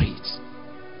you carry it.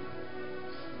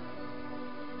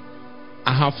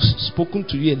 I have spoken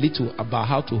to you a little about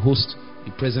how to host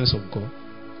the presence of God,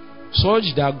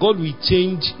 such that God will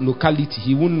change locality.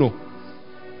 He won't know.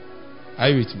 Are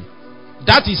you with me?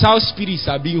 That is how spirits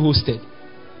are being hosted.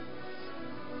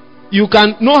 You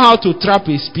can know how to trap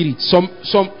a spirit. Some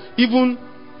even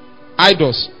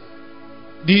idols.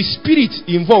 The spirit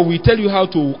involved will tell you how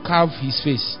to carve his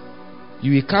face.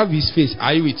 You will carve his face.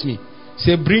 Are you with me?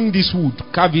 Say, bring this wood,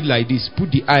 carve it like this, put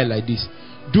the eye like this,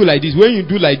 do like this. When you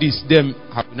do like this, them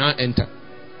have now entered.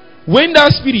 When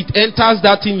that spirit enters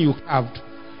that thing you carved,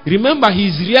 remember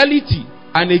his reality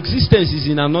and existence is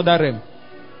in another realm.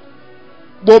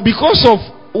 But because of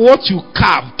what you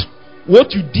carved,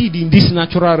 what you did in this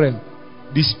natural realm,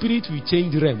 the spirit will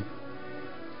change realm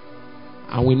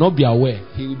and will not be aware.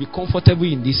 He will be comfortable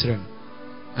in this realm,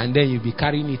 and then you'll be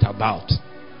carrying it about.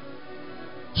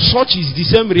 Such is the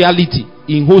same reality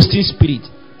in hosting spirit,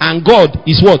 and God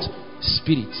is what?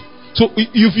 Spirit. So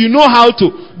if you know how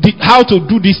to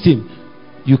do this thing,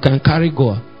 you can carry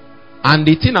God. And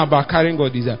the thing about carrying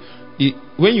God is that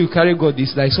when you carry God,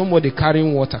 it's like somebody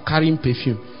carrying water, carrying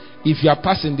perfume. If you are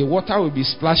passing, the water will be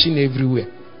splashing everywhere.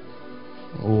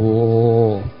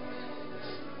 Oh.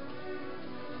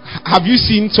 Have you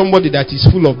seen somebody that is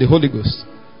full of the Holy Ghost?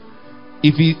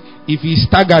 If he's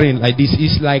staggering like this,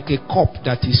 it's like a cup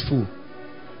that is full.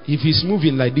 If he's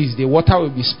moving like this, the water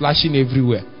will be splashing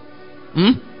everywhere.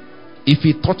 If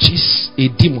he touches a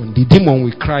demon, the demon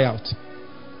will cry out.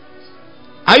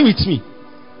 Are you with me?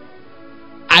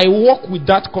 I walk with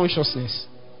that consciousness.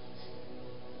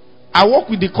 I walk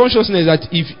with the consciousness that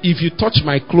if you touch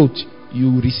my clothes, you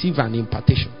will receive an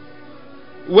impartation.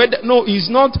 It's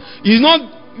not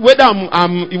whether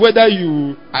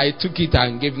I took it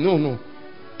and gave. No.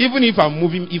 Even if I'm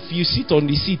moving, if you sit on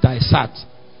the seat I sat,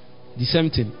 the same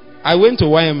thing. I went to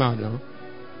YMR now.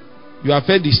 You have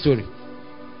heard the story.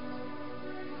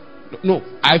 No,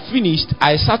 I finished.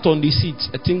 I sat on the seat.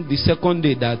 I think the second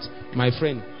day that my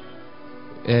friend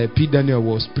P. Daniel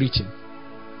was preaching.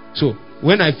 So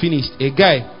when I finished, a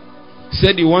guy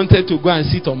said he wanted to go and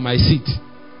sit on my seat.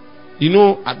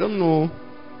 I don't know.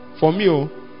 For me,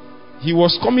 he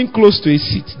was coming close to a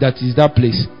seat that is that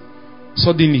place.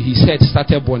 Suddenly his head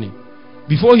started burning.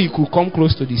 Before he could come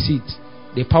close to the seat,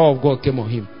 the power of God came on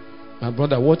him. My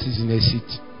brother, what is in a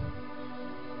seat?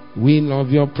 We love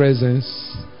your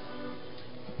presence.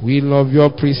 We love your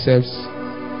precepts.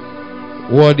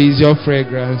 What is your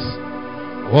fragrance?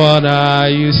 What are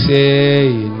you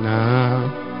saying now?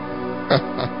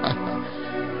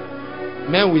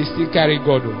 Men will still carry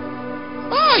God.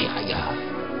 Oh, yeah.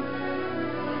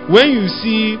 When you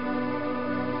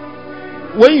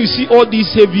see all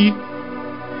these heavy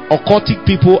occultic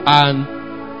people and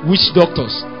witch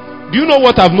doctors, do you know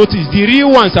what I've noticed? The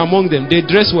real ones among them, they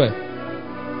dress well.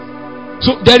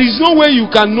 So there is no way you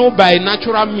can know by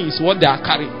natural means what they are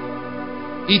carrying.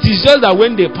 It is just that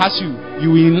when they pass you, you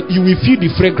will feel the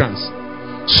fragrance.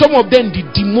 Some of them, the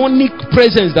demonic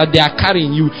presence that they are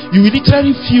carrying, you will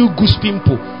literally feel goose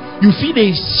pimple. You feel a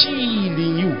chill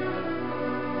in you.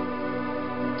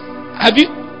 Have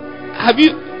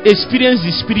you experienced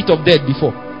the spirit of death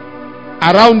before?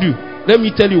 Around you. Let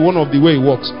me tell you one of the way it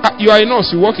works. You are a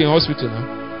nurse, you work in a hospital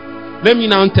now. Let me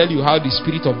now tell you how the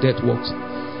spirit of death works.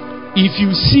 If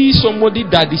you see somebody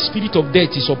that the spirit of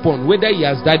death is upon, whether he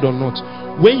has died or not,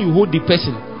 when you hold the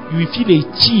person, you will feel a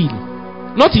chill.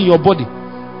 Not in your body,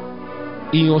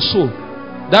 in your soul.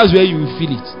 That's where you will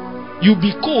feel it. You'll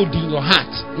be cold in your heart,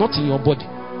 not in your body.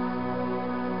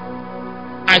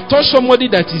 I touched somebody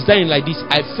that is dying like this.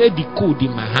 I felt the cold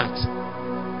in my heart.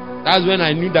 That's when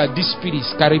I knew that these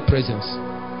spirits carry presence.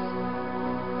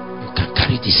 You can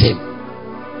carry the same.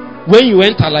 When you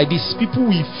enter like this, people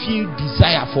will feel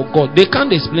desire for God. They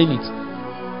can't explain it.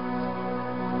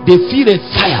 They feel a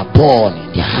fire burn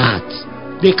in their heart.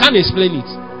 They can't explain it.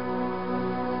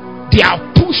 They are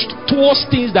pushed towards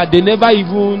things that they never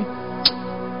even.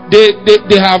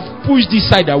 They have pushed this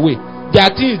side away. There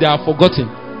are things they have forgotten.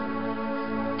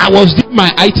 I was doing my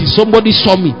IT. Somebody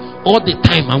saw me all the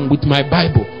time. I'm with my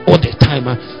Bible all the time.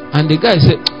 And the guy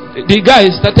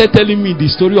started telling me the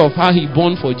story of how he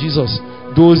born for Jesus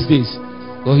those days.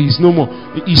 But he's no more.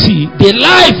 You see, the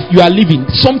life you are living,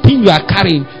 something you are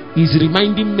carrying, is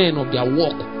reminding men of their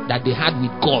walk that they had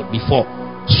with God before.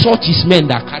 Such is men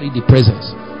that carry the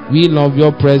presence. We love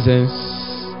your presence.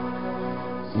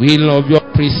 We love your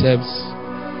precepts.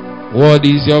 What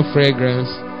is your fragrance?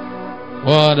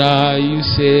 What are you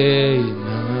saying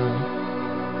now?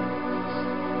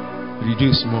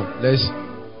 Reduce more.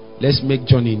 Let's make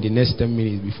journey in the next 10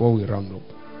 minutes before we round up.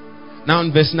 Now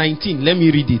in verse 19, let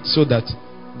me read it so that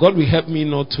God will help me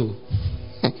not to.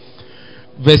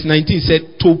 Verse 19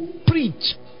 said, to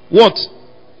preach what?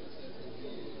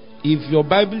 If your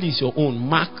Bible is your own,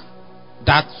 mark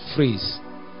that phrase,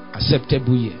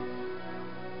 acceptable year.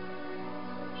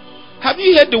 Have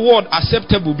you heard the word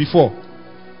acceptable before?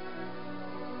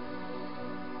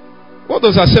 What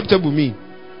does acceptable mean?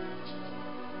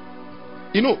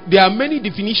 There are many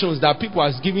definitions that people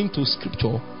are giving to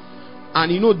scripture.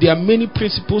 And there are many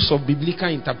principles of biblical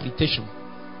interpretation.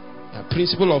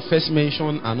 Principle of first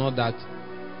mention and all that.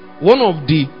 One of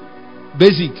the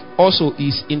basic also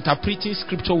is interpreting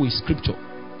scripture with scripture.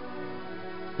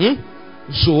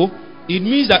 So it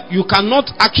means that you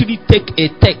cannot actually take a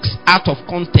text out of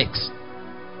context.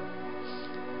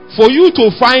 For you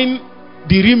to find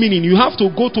the real meaning, you have to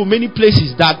go to many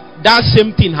places that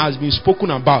same thing has been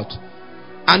spoken about.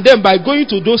 And then by going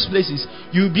to those places,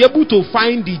 you'll be able to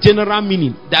find the general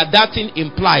meaning that thing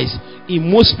implies in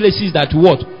most places that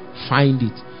what? Find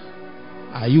it.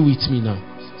 Are you with me now?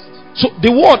 So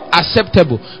the word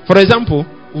acceptable. For example,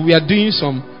 we are doing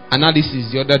some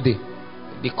analysis the other day.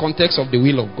 The context of the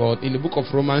will of God. In the book of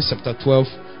Romans chapter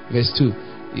 12 verse 2.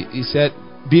 He said,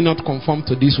 be not conformed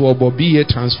to this world, but be ye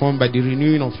transformed by the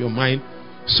renewing of your mind,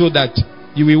 so that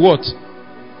you will what?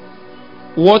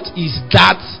 What is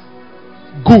that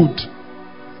good,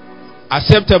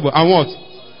 acceptable, and what?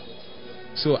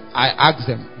 So I asked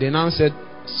them. They now said,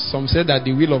 some said that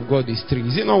the will of God is 3.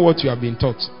 Is it not what you have been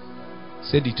taught?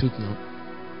 Say the truth now.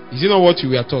 Is it not what you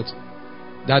were taught?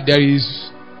 That there is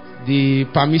the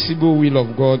permissible will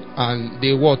of God and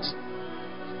the what?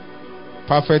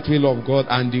 Perfect will of God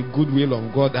and the good will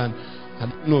of God, and I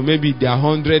don't know, maybe there are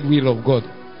 100 will of God.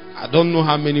 I don't know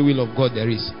how many will of God there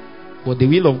is, but the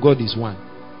will of God is one.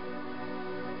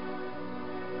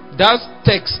 That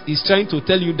text is trying to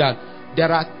tell you that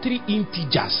there are 3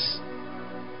 integers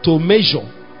to measure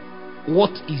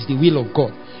what is the will of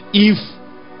God.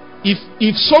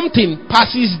 If something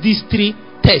passes these 3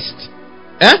 tests,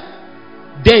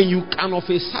 then you can of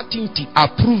a certainty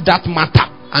approve that matter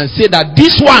and say that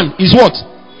this one is what?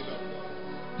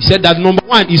 He said that number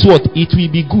 1 is what? It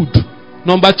will be good.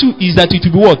 Number 2 is that it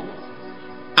will be what?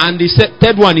 And the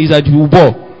third one is that it will be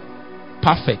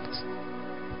perfect.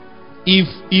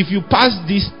 If you pass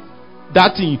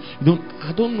that thing,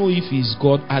 I don't know if it's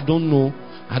God. I don't know.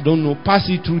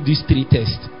 Pass it through these 3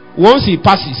 tests. Once it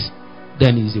passes,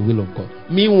 then it's the will of God.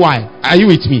 Meanwhile, are you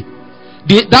with me?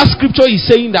 That scripture is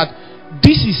saying that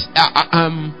this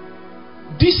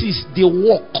is the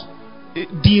work,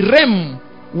 the realm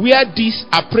where this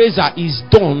appraiser is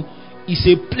done is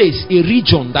a place, a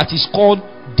region that is called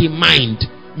the mind.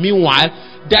 Meanwhile,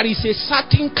 there is a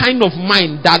certain kind of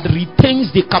mind that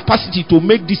retains the capacity to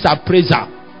make this appraiser.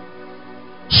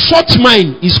 Such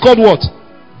mind is called what?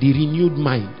 The renewed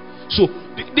mind. So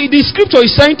the scripture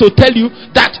is trying to tell you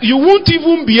that you won't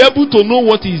even be able to know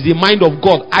what is the mind of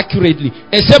God accurately,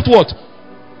 except what?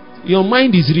 Your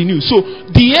mind is renewed. So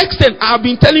the extent I've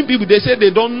been telling people, they say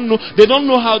they don't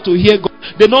know how to hear God,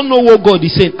 they don't know what God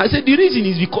is saying. I said the reason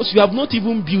is because you have not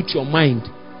even built your mind.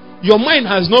 Your mind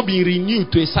has not been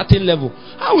renewed to a certain level.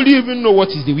 How will you even know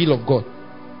what is the will of God?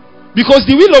 Because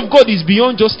the will of God is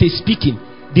beyond just a speaking.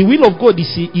 The will of God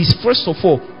is first of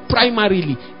all,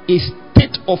 primarily, a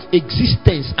state of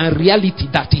existence and reality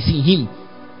that is in Him.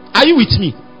 Are you with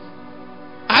me?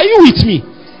 Are you with me?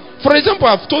 For example,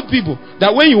 I've told people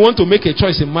that when you want to make a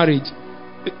choice in marriage,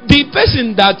 the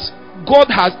person that God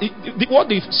has, what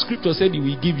the scripture said He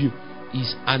will give you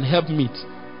is an helpmeet,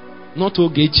 not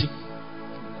Ogechi.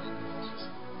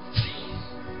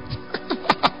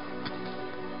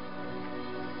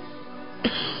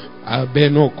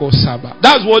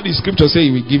 That's what the scripture says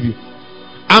He will give you.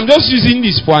 I'm just using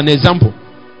this for an example.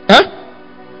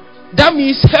 That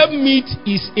means helpmeet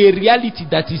is a reality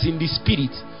that is in the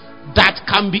spirit, that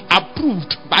can be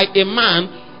approved by a man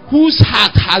whose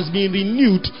heart has been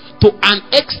renewed to an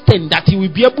extent that he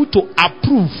will be able to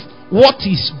approve what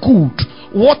is good,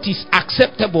 what is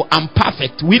acceptable and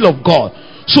perfect will of God.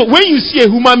 So when you see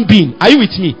a human being, are you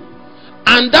with me?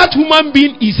 And that human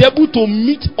being is able to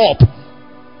meet up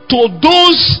to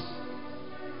those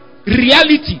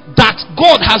reality that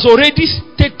God has already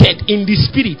stated in the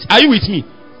spirit. Are you with me?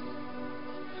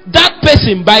 That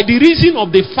person, by the reason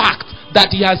of the fact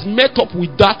that he has met up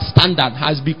with that standard,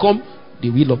 has become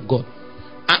the will of God.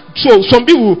 And so some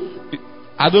people,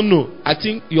 I don't know, I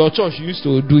think your church used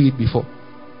to do it before.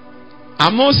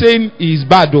 I'm not saying it's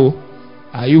bad though.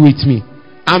 Are you with me?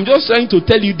 I'm just trying to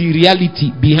tell you the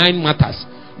reality behind matters.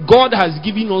 God has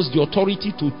given us the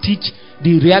authority to teach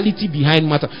the reality behind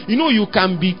matter. You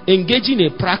can be engaging a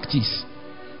practice,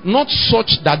 not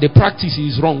such that the practice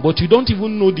is wrong, but you don't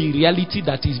even know the reality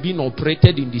that is being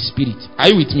operated in the spirit. Are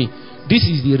you with me? This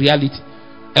is the reality.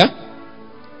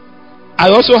 I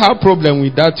also have problem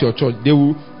with that your church. They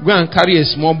will go and carry a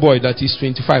small boy that is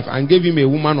 25 and give him a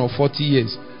woman of 40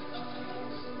 years.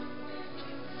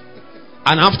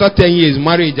 And after 10 years,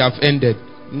 marriage have ended.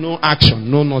 No action,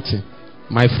 no nothing.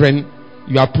 My friend,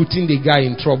 you are putting the guy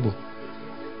in trouble.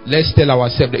 Let's tell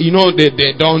ourselves. You know,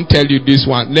 they don't tell you this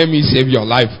one. Let me save your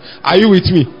life. Are you with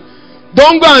me?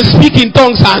 Don't go and speak in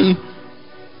tongues and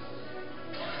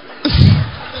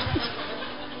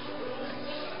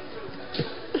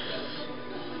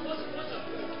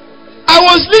I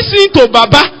was listening to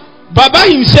Baba. Baba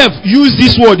himself used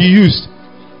this word he used.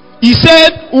 He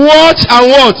said, watch and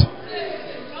what?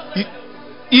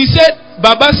 He said,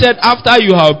 Baba said, after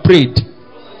you have prayed.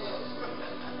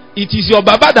 It is your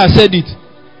Baba that said it.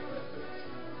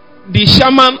 The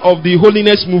shaman of the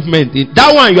holiness movement.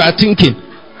 That one you are thinking.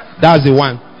 That's the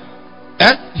one.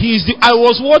 I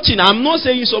was watching. I'm not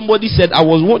saying somebody said. I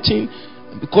was watching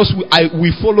because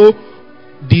we follow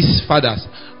these fathers.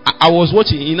 I was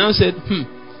watching. He now said,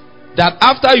 that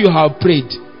after you have prayed,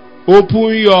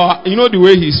 open your, you know the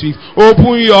way he speaks,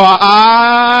 open your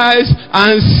eyes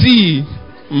and see.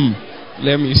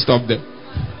 Let me stop there.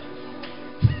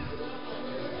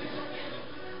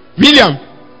 William,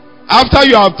 after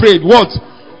you have prayed, what?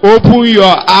 Open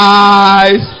your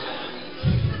eyes.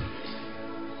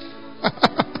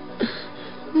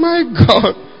 My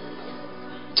God.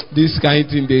 This kind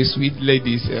of thing, they sweet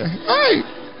ladies.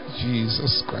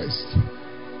 Jesus Christ.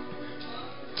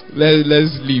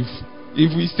 Let's leave.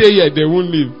 If we stay here, they won't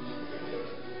leave.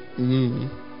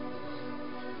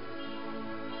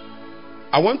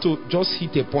 I want to just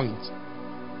hit a point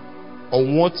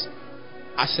on what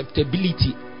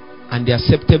acceptability and the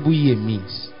acceptable year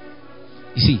means.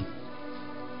 You see,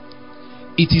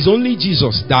 it is only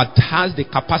Jesus that has the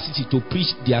capacity to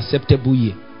preach the acceptable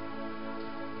year.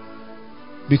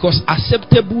 Because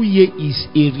acceptable year is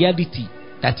a reality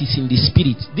that is in the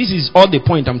spirit. This is all the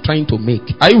point I'm trying to make.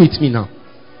 Are you with me now?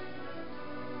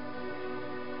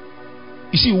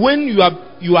 You see, when you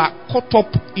are caught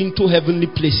up into heavenly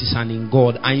places and in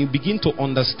God, and you begin to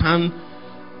understand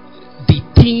the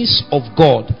things of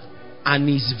God and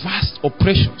His vast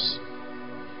operations,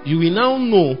 you will now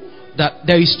know that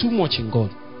there is too much in God,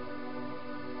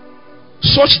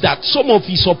 such that some of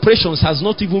His operations has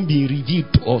not even been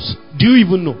revealed to us. Do you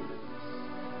even know?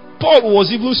 Paul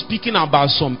was even speaking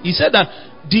about some. He said that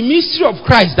the mystery of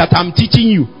Christ that I'm teaching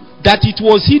you, that it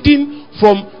was hidden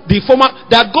from the former,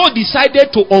 that God decided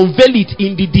to unveil it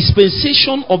in the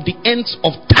dispensation of the ends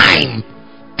of time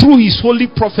through His holy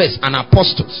prophets and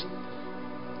apostles.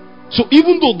 So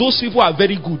even though those people are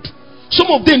very good, some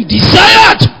of them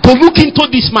desired to look into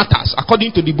these matters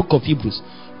according to the book of Hebrews,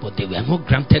 but they were not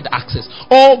granted access.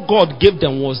 All God gave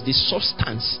them was the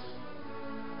substance.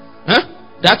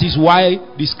 That is why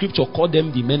the scripture called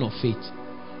them the men of faith.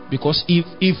 Because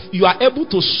if you are able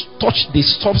to touch the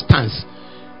substance,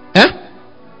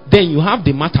 then you have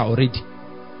the matter already.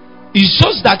 It's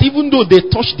just that even though they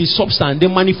touched the substance, the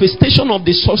manifestation of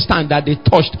the substance that they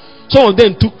touched, some of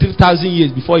them took 3,000 years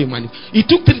before it manifested. It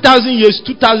took 3,000 years,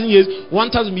 2,000 years,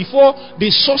 1,000 before the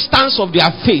substance of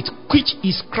their faith, which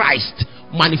is Christ,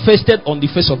 manifested on the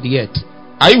face of the earth.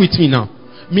 Are you with me now?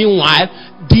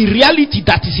 Meanwhile, the reality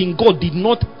that is in God did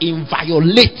not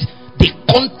inviolate the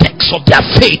context of their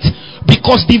faith,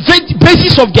 because the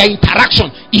basis of their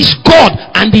interaction is God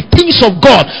and the things of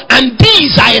God, and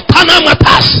these are eternal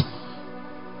matters.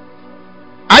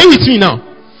 Are you with me now?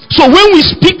 So when we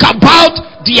speak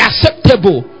about the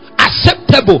acceptable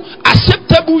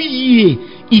year,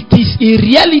 it is a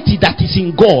reality that is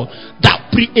in God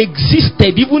that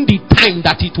pre-existed even the time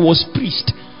that it was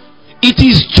preached. It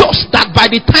is just that by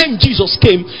the time Jesus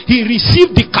came, He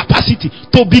received the capacity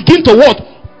to begin to what?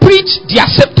 Preach the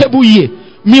acceptable year.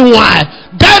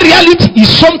 Meanwhile, that reality is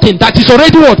something that is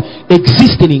already what?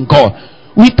 Existing in God.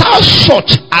 Without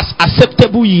such as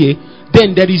acceptable year,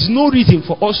 then there is no reason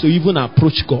for us to even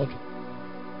approach God.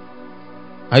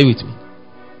 Are you with me?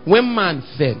 When man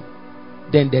fell,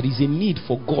 then there is a need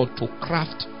for God to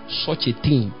craft such a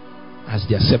thing as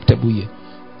the acceptable year.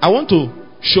 I want to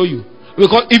show you.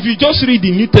 Because if you just read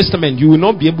the New Testament, you will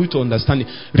not be able to understand it.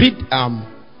 Read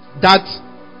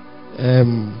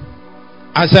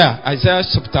Isaiah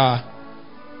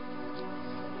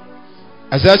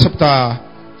chapter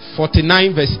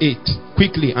 49 verse 8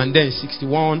 quickly, and then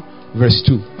 61 verse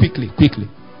 2 quickly.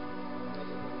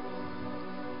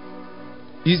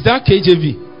 Is that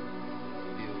KJV?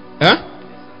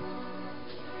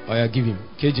 Oh yeah, give him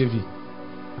KJV.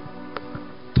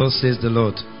 Thus says the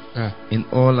Lord, in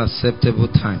all acceptable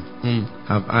time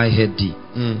have I heard thee,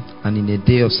 and in the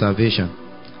day of salvation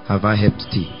have I helped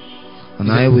thee,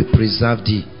 and I will preserve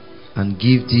thee and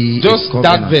give thee just a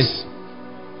covenant. That verse.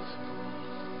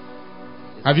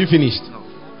 Have you finished? No.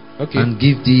 Okay. And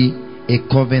give thee a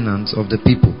covenant of the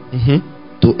people,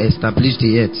 to establish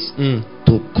the earth,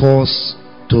 to cause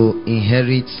to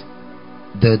inherit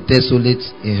the desolate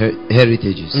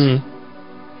heritages,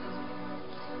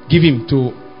 give him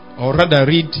to, or rather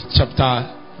read chapter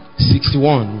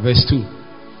 61, verse 2.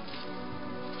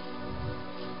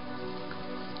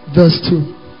 Verse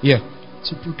 2. Yeah.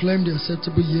 To proclaim the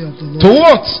acceptable year of the Lord. To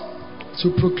what?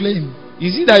 To proclaim.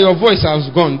 Is it that your voice has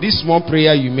gone? This small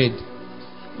prayer you made.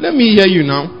 Let me hear you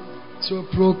now. To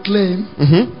proclaim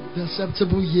the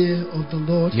acceptable year of the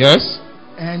Lord. Yes.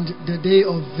 And the day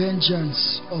of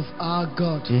vengeance of our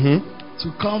God. To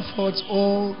comfort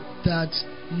all that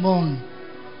mourn.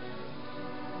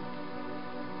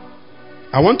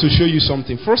 I want to show you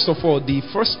something. First of all, the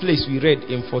first place we read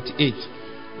in 48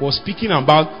 was speaking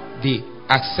about the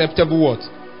acceptable what?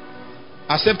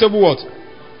 Acceptable what?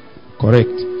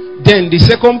 Correct. Then the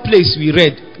second place we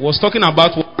read was talking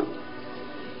about what?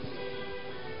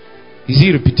 Is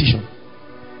it repetition?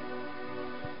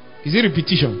 Is it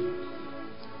repetition?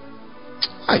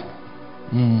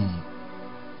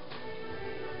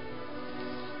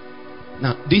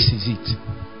 Now, this is it.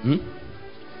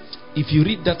 If you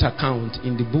read that account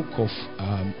in the book of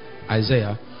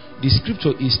Isaiah, the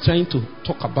scripture is trying to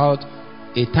talk about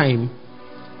a time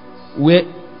where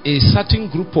a certain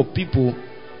group of people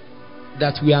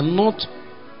that we are not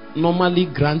normally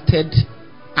granted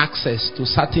access to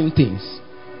certain things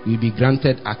will be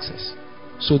granted access.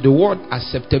 So the word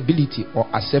acceptability or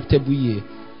acceptable year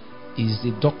is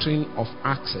the doctrine of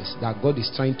access that God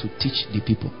is trying to teach the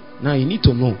people. Now you need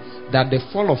to know that the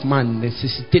fall of man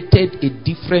necessitated a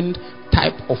different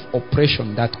type of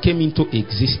oppression that came into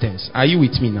existence. Are you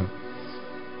with me now?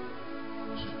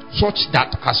 Such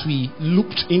that as we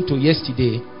looked into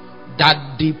yesterday,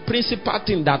 that the principal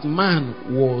thing that man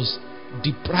was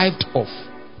deprived of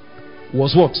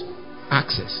was what?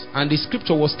 Access. And the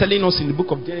scripture was telling us in the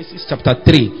book of Genesis chapter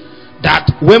 3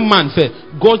 that when man fell,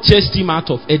 God chased him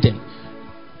out of Eden.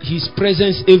 His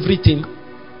presence, everything.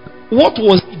 What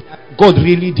was it that God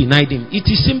really denied him?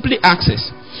 It is simply access.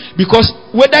 Because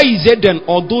whether it's Eden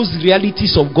or those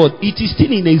realities of God, it is still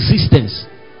in existence.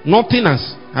 Nothing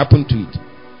has happened to it.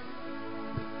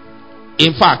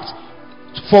 In fact,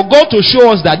 for God to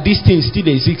show us that these things still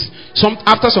exist,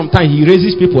 after some time he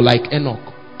raises people like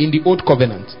Enoch in the old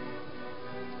covenant.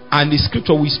 And the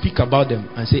scripture will speak about them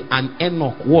and say, and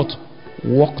Enoch what?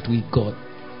 Walked with God,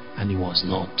 and he was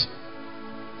not.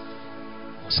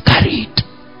 He was carried.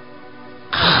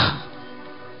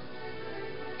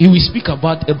 He will speak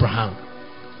about Abraham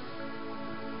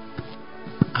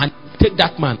and take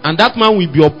that man, and that man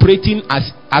will be operating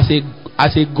as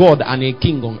a god and a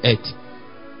king on earth.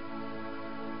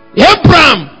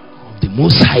 Abraham of the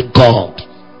Most High God.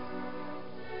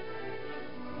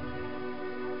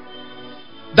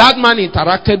 That man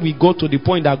interacted with God to the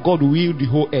point that God willed the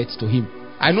whole earth to him.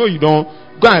 I know you don't.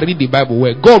 Go and read the Bible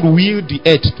where God willed the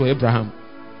earth to Abraham.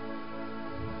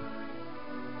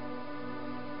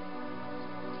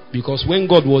 Because when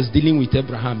God was dealing with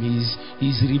Abraham,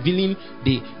 he's revealing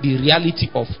the reality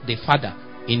of the father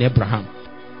in Abraham.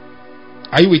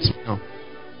 Are you with me now?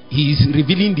 He is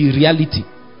revealing the reality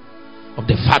of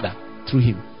the father through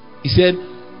him. He said,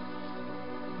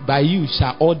 by you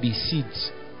shall all the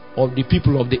seeds of the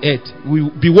people of the earth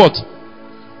will be what?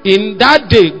 In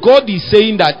that day, God is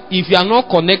saying that if you are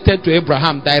not connected to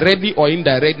Abraham directly or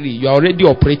indirectly, you are already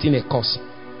operating a curse.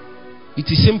 It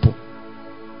is simple.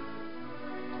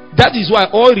 That is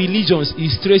why all religions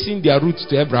is tracing their roots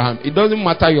to Abraham. It doesn't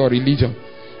matter your religion.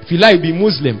 If you like, be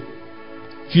Muslim.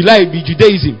 If you like, be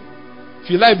Judaism.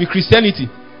 If you like, be Christianity.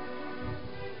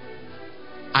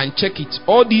 And check it.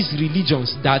 All these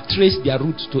religions that trace their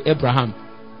roots to Abraham,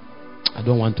 I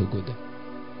don't want to go there.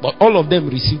 But all of them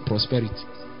receive prosperity.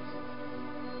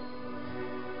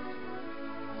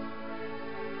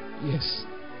 Yes.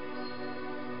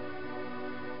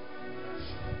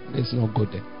 Let's not go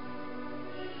there.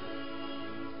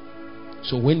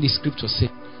 So when the scripture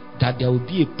said that there will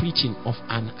be a preaching of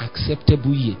an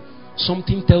acceptable year,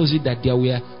 something tells you that there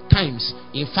were times,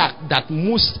 in fact, that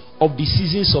most of the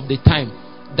seasons of the time,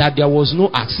 that there was no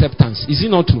acceptance. Is it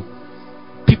not true?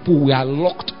 People were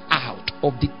locked out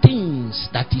of the things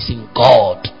that is in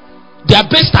God. Their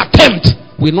best attempt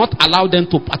will not allow them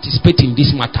to participate in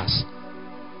these matters.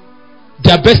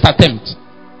 Their best attempt.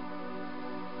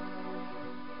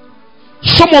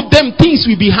 Some of them, things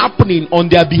will be happening on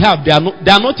their behalf. They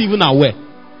are not even aware.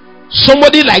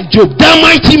 Somebody like Job, that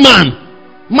mighty man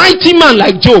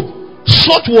like Job,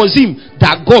 such was him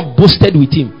that God boasted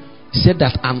with him. He said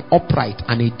that an upright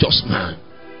and a just man.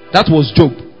 That was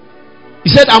Job. He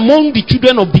said among the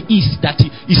children of the east, that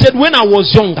he said, when I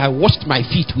was young, I washed my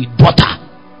feet with butter.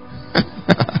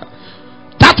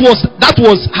 That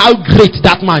was how great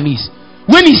that man is.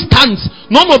 When he stands,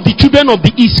 none of the children of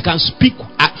the east can speak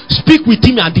with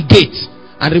him at the gate.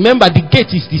 And remember, the gate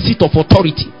is the seat of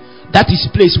authority. That is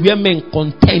place where men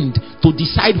contend to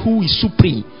decide who is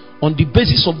supreme on the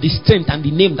basis of the strength and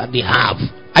the name that they have.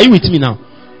 Are you with me now?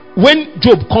 When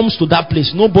Job comes to that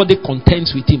place, nobody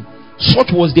contends with him.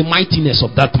 Such was the mightiness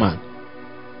of that man.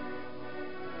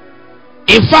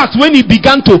 In fact, when he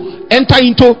began to enter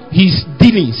into his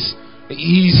dealings,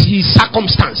 his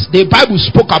circumstance, the Bible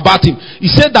spoke about him. He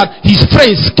said that his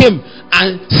friends came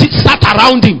and sat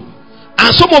around him. And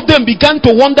some of them began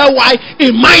to wonder why a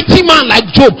mighty man like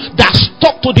Job that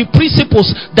stuck to the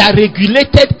principles that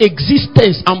regulated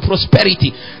existence and prosperity,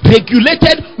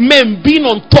 regulated men being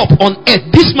on top on earth.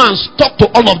 This man stuck to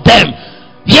all of them.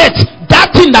 Yet, that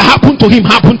thing that happened to him.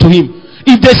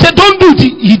 If they say don't do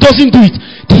it, he doesn't do it.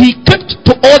 He kept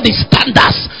to all the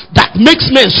standards that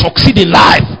makes men succeed in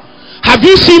life. Have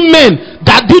you seen men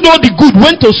that did all the good,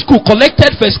 went to school,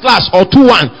 collected first class or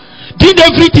 2-1, did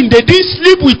everything, they didn't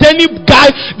sleep with any guy,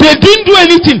 they didn't do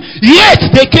anything, yet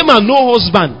they came and no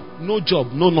husband, no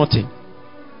job, no nothing.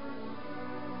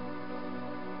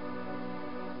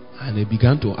 And they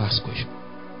began to ask questions.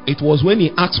 It was when he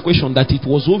asked questions that it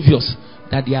was obvious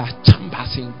that there are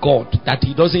chambers in God that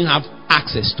he doesn't have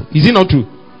access to. Is it not true?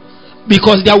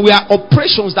 Because there were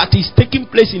operations that is taking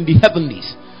place in the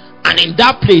heavenlies, and in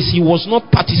that place he was not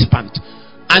participant,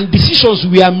 and decisions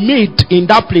were made in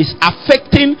that place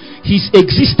affecting his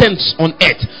existence on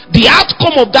earth. The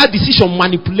outcome of that decision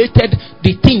manipulated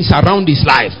the things around his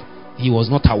life. He was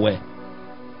not aware.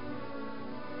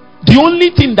 The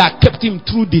only thing that kept him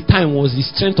through the time was the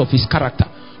strength of his character.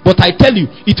 But I tell you,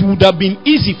 it would have been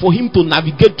easy for him to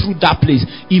navigate through that place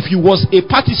if he was a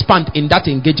participant in that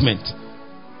engagement.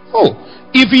 Oh,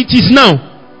 if it is now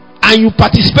and you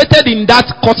participated in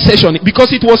that court session, because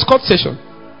it was court session.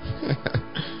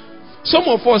 Some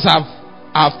of us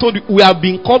have told you, we have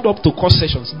been called up to court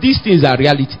sessions. These things are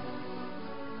reality.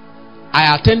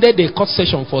 I attended a court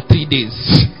session for 3 days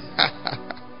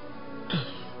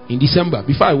in December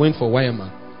before I went for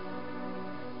YMR.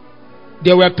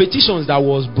 There were petitions that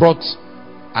was brought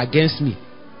against me.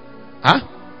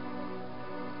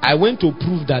 I went to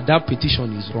prove that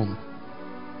petition is wrong.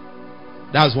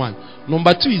 That's one.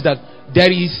 Number 2 is that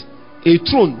there is a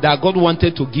throne that God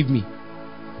wanted to give me,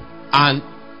 and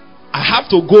I have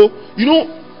to go. You know,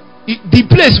 the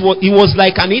place was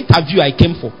like an interview I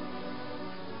came for.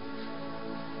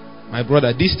 My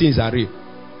brother, these things are real.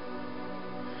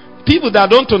 People that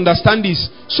don't understand this,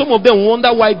 some of them wonder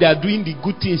why they are doing the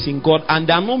good things in God and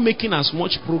they are not making as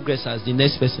much progress as the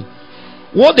next person.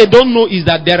 What they don't know is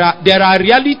that there are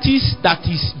realities that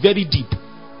is very deep.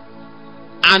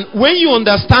 And when you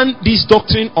understand this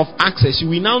doctrine of access, you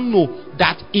will now know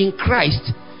that in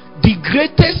Christ, the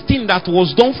greatest thing that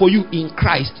was done for you in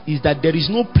Christ is that there is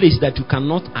no place that you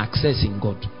cannot access in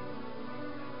God.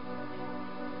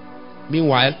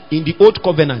 Meanwhile, in the old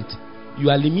covenant, you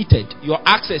are limited. Your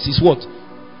access is what?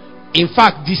 In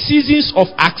fact, the seasons of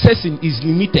accessing is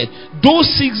limited. Those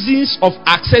seasons of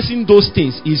accessing those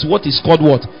things is what is called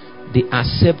what? The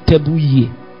acceptable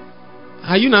year.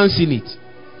 Are you now seeing it?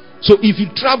 So if you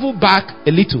travel back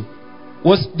a little,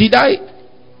 did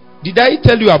I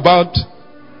tell you about?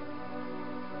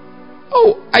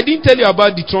 Oh, I didn't tell you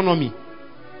about Deuteronomy.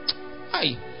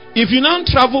 If you now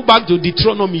travel back to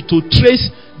Deuteronomy to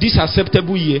trace this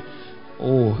acceptable year,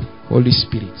 oh, Holy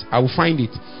Spirit, I will find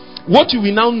it. What you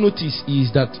will now notice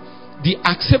is that the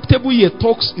acceptable year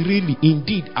talks really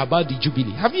indeed about the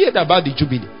Jubilee. Have you heard about the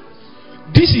Jubilee?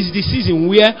 This is the season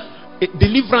where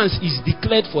deliverance is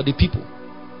declared for the people.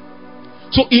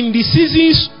 So in the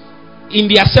seasons,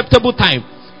 in the acceptable time,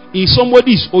 if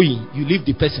somebody is owing, you leave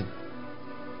the person.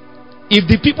 If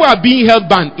the people are being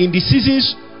held bound in the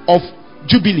seasons of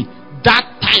Jubilee, that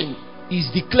time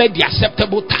is declared the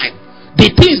acceptable time.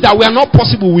 The things that were not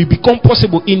possible will become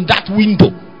possible in that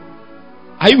window.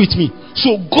 Are you with me?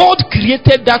 So God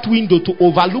created that window to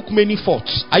overlook many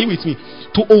faults. Are you with me?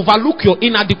 To overlook your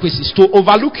inadequacies, to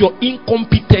overlook your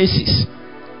incompetencies.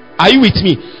 Are you with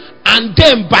me? And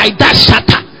then by that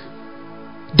shatter,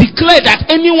 declare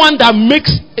that anyone that makes,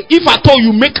 if at all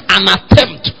you make an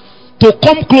attempt to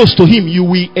come close to him, you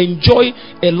will enjoy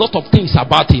a lot of things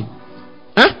about him.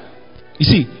 You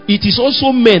see, it is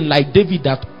also men like David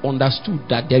that understood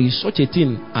that there is such a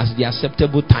thing as the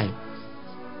acceptable time.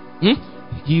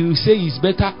 He will say it's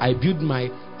better I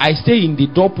stay in the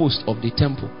doorpost of the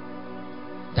temple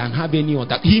than have any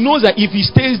other. He knows that if he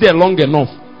stays there long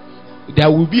enough, there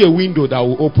will be a window that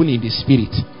will open in the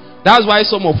spirit. That's why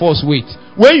some of us wait.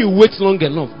 When you wait long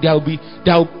enough, there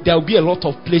will be a lot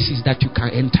of places that you can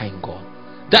enter in God.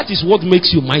 That is what makes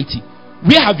you mighty.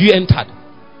 Where have you entered?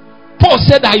 Paul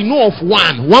said, I know of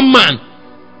one man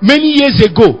many years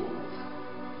ago.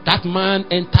 that man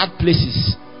entered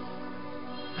places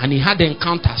and he had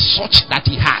encounters such that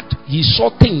he saw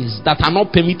things that are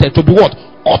not permitted to be what?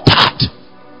 Uttered.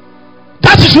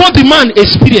 That is what the man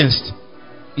experienced.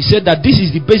 He said that this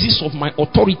is the basis of my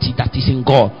authority that is in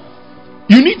God.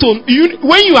 You need to,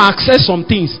 when you access some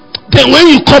things, then when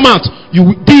you come out,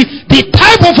 the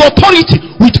type of authority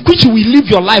with which you will live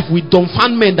your life will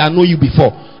dumbfound men that know you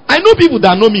before. I know people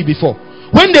that know me before.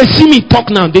 When they see me talk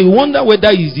now, they wonder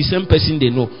whether it's the same person they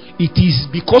know. It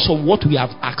is because of what we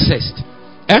have accessed.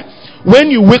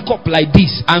 When you wake up like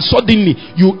this and suddenly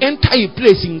you enter a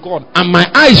place in God and my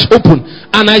eyes open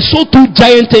and I saw two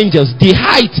giant angels, the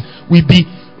height will be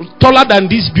taller than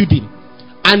this building,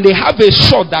 and they have a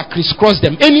sword that crisscross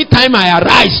them. Anytime I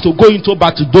arise to go into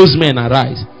battle, those men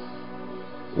arise.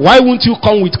 Why won't you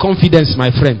come with confidence,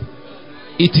 my friend?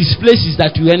 It is places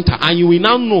that you enter and you will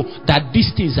now know that these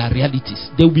things are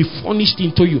realities. They will be furnished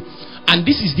into you. And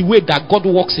this is the way that God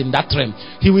works in that realm.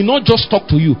 He will not just talk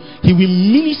to you. He will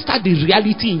minister the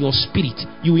reality in your spirit.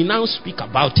 You will now speak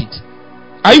about it.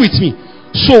 Are you with me?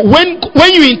 So when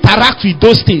you interact with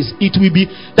those things, it will be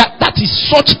that is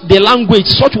such the language,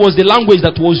 such was the language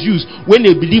that was used when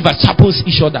a believer sharpens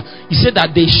each other. He said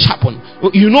that they sharpen.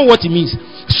 You know what it means?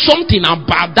 Something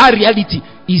about that reality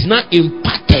is now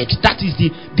imparted. That is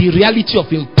the reality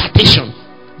of impartation.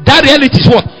 That reality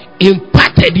is what?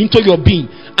 Imparted into your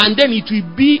being. And then it will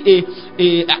be a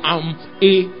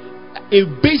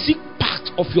basic part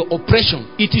of your oppression.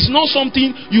 It is not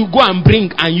something you go and bring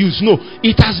and use. No,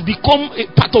 it has become a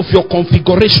part of your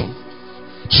configuration.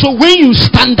 So when you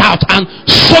stand out and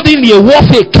suddenly a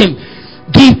warfare came,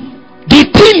 the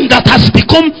thing that has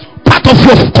become part of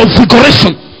your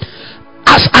configuration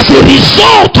as a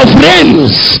result of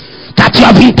realms that you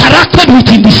have interacted with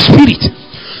in the spirit,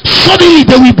 suddenly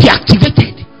they will be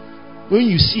activated. When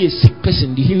you see a sick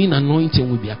person, the healing anointing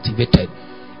will be activated.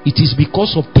 It is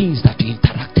because of things that you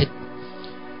interacted,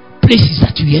 places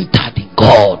that you entered in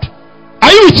God.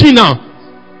 Are you with me now?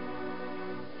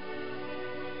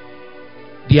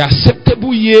 The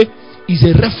acceptable year is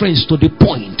a reference to the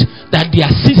point that there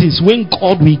are seasons when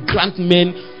God will grant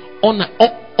men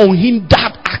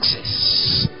unhindered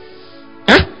access.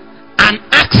 An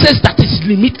access that is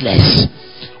limitless,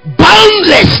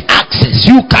 boundless access.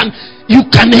 You can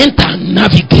enter and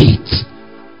navigate.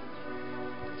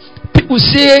 People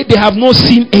say they have not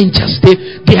seen angels.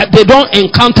 They don't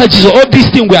encounter Jesus. All these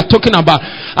things we are talking about.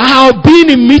 I have been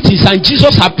in meetings and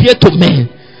Jesus appeared to men.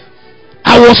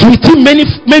 I was with him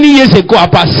many years ago,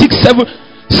 about 6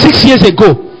 years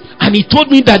ago, and he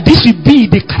told me that this will be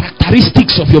the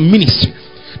characteristics of your ministry.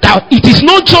 That it is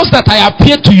not just that I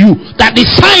appear to you, that the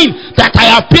sign that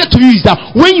I appear to you is that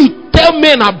when you tell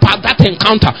men about that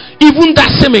encounter, even that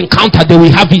same encounter, they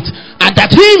will have it, and that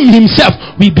him himself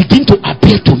will begin to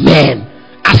appear to men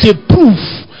as a proof,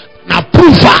 an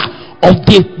approver of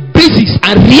the basis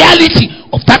and reality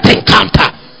of that encounter.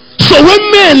 So when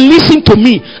men listen to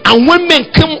me and when men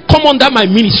come under my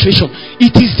ministration,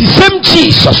 it is the same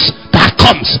Jesus that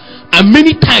comes. And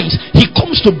many times he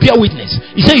comes to bear witness.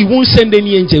 He said he won't send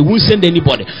any angel, he won't send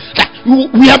anybody. Like,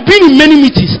 we have been in many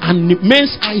meetings and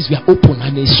men's eyes were open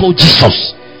and they saw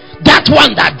Jesus, that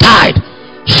one that died.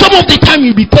 Some of the time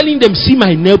you'll be telling them, see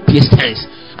my nail pierced hands.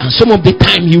 And some of the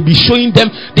time he'll be showing them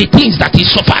the things that he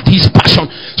suffered, his passion.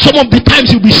 Some of the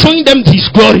times he'll be showing them his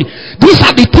glory. These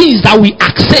are the things that we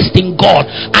accessed in God,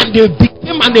 and they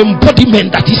became an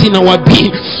embodiment that is in our being.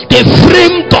 They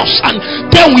framed us, and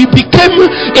then we became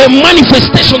a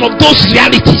manifestation of those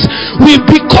realities. We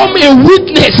become a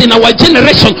witness in our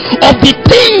generation of the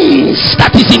things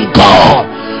that is in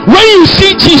God. When you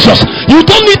see Jesus, you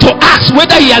don't need to ask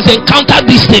whether he has encountered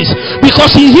these things,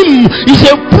 because in him is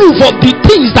a proof of the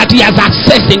things that he has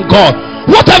accessed in God.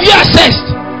 What have you accessed?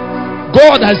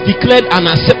 God has declared an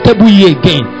acceptable year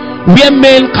again, where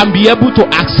men can be able to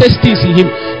access things in him.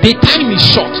 The time is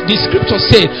short. The scripture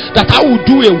says that I will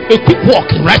do a quick walk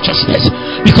in righteousness,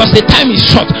 because the time is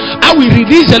short. I will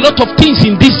release a lot of things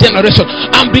in this generation,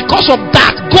 and because of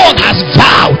that, God has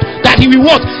vowed that he will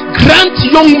what? Grant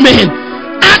young men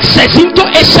access into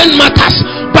ancient matters.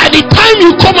 By the time you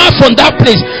come out from that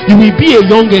place, you will be a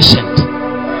young ancient.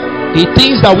 The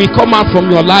things that will come out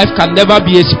from your life can never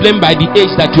be explained by the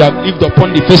age that you have lived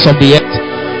upon the face of the earth.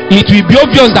 It will be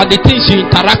obvious that the things you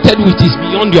interacted with is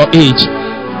beyond your age.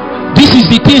 This is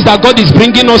the things that God is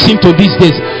bringing us into these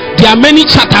days. There are many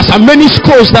chapters and many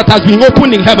scrolls that has been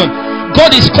opened in heaven.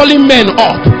 God is calling men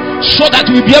up so that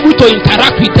we'll be able to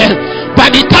interact with them. By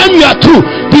the time you are through,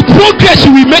 the progress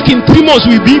you will make in 3 months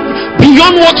will be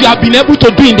beyond what you have been able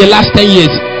to do in the last 10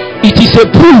 years. It is a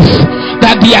proof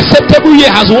that the acceptable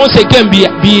year has once again be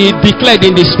declared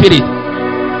in the spirit.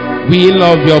 We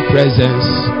love your presence.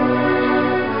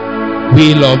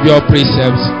 We love your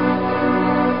precepts.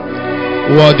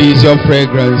 What is your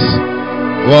fragrance?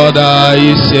 What are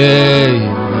you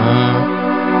saying?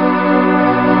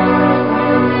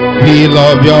 We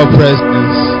love your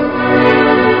presence.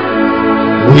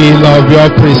 We love your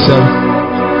precepts.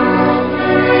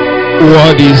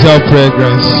 What is your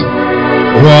fragrance?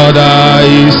 What are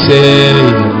you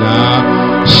saying?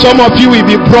 Some of you will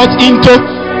be brought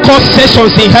into court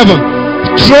sessions in heaven,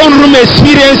 throne room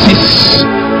experiences.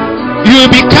 You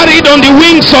will be carried on the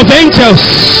wings of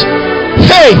angels.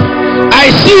 Hey,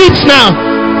 I see it now.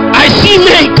 I see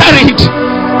men carried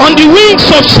on the wings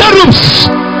of cherubs,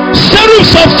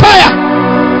 cherubs of fire.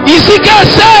 Ezekiel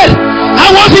said, I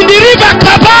was in the river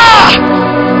Kabar,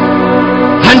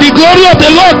 and the glory of the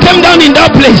Lord came down in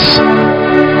that place.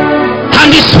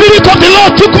 And the Spirit of the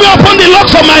Lord took me upon the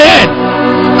locks of my head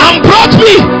and brought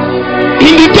me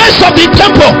in the gates of the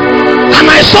temple. And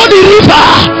I saw the river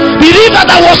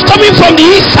that was coming from the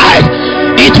east side.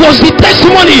 It was the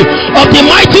testimony of the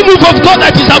mighty move of God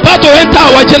that is about to enter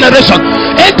our generation,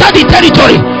 enter the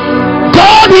territory.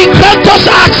 God will grant us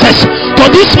access to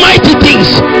these mighty things.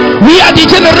 We are the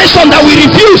generation that we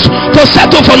refuse to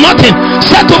settle for nothing,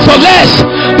 settle for less,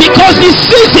 because this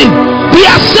season we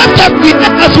accepted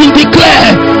has been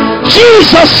declared.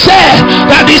 Jesus said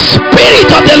that the Spirit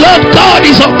of the Lord God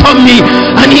is upon me,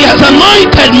 and He has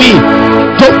anointed me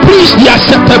to preach the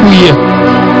acceptable year.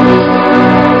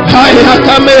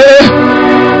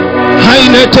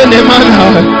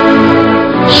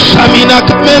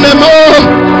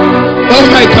 Oh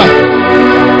my God.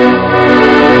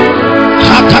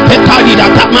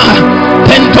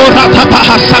 Pentora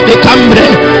tapaha sabe cambre,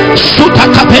 suta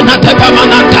capena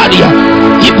tepamanataria,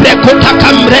 ibrekota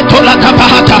cambre tola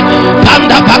tapahata,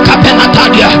 panda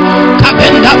bakapenataria,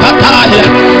 kapenda bataya.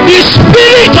 The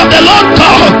Spirit of the Lord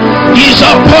God is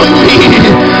upon me,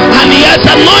 and He has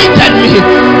anointed me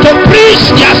to preach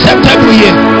the acceptable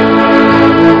year.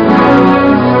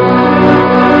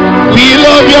 We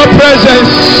love your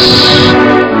presence.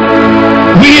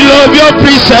 We love your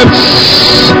precepts.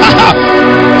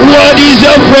 What is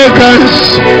your fragrance?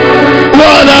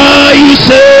 What are you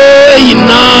saying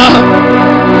now?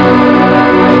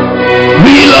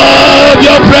 We love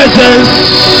your presence.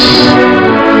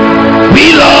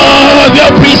 We love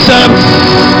your precepts.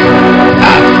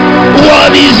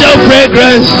 What is your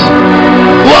fragrance?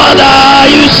 What are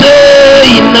you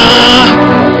saying now?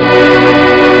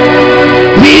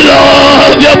 We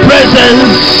love your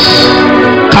presence.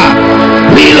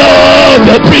 We love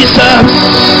your precepts.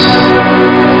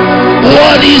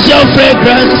 What is your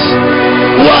fragrance?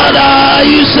 What are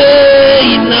you saying?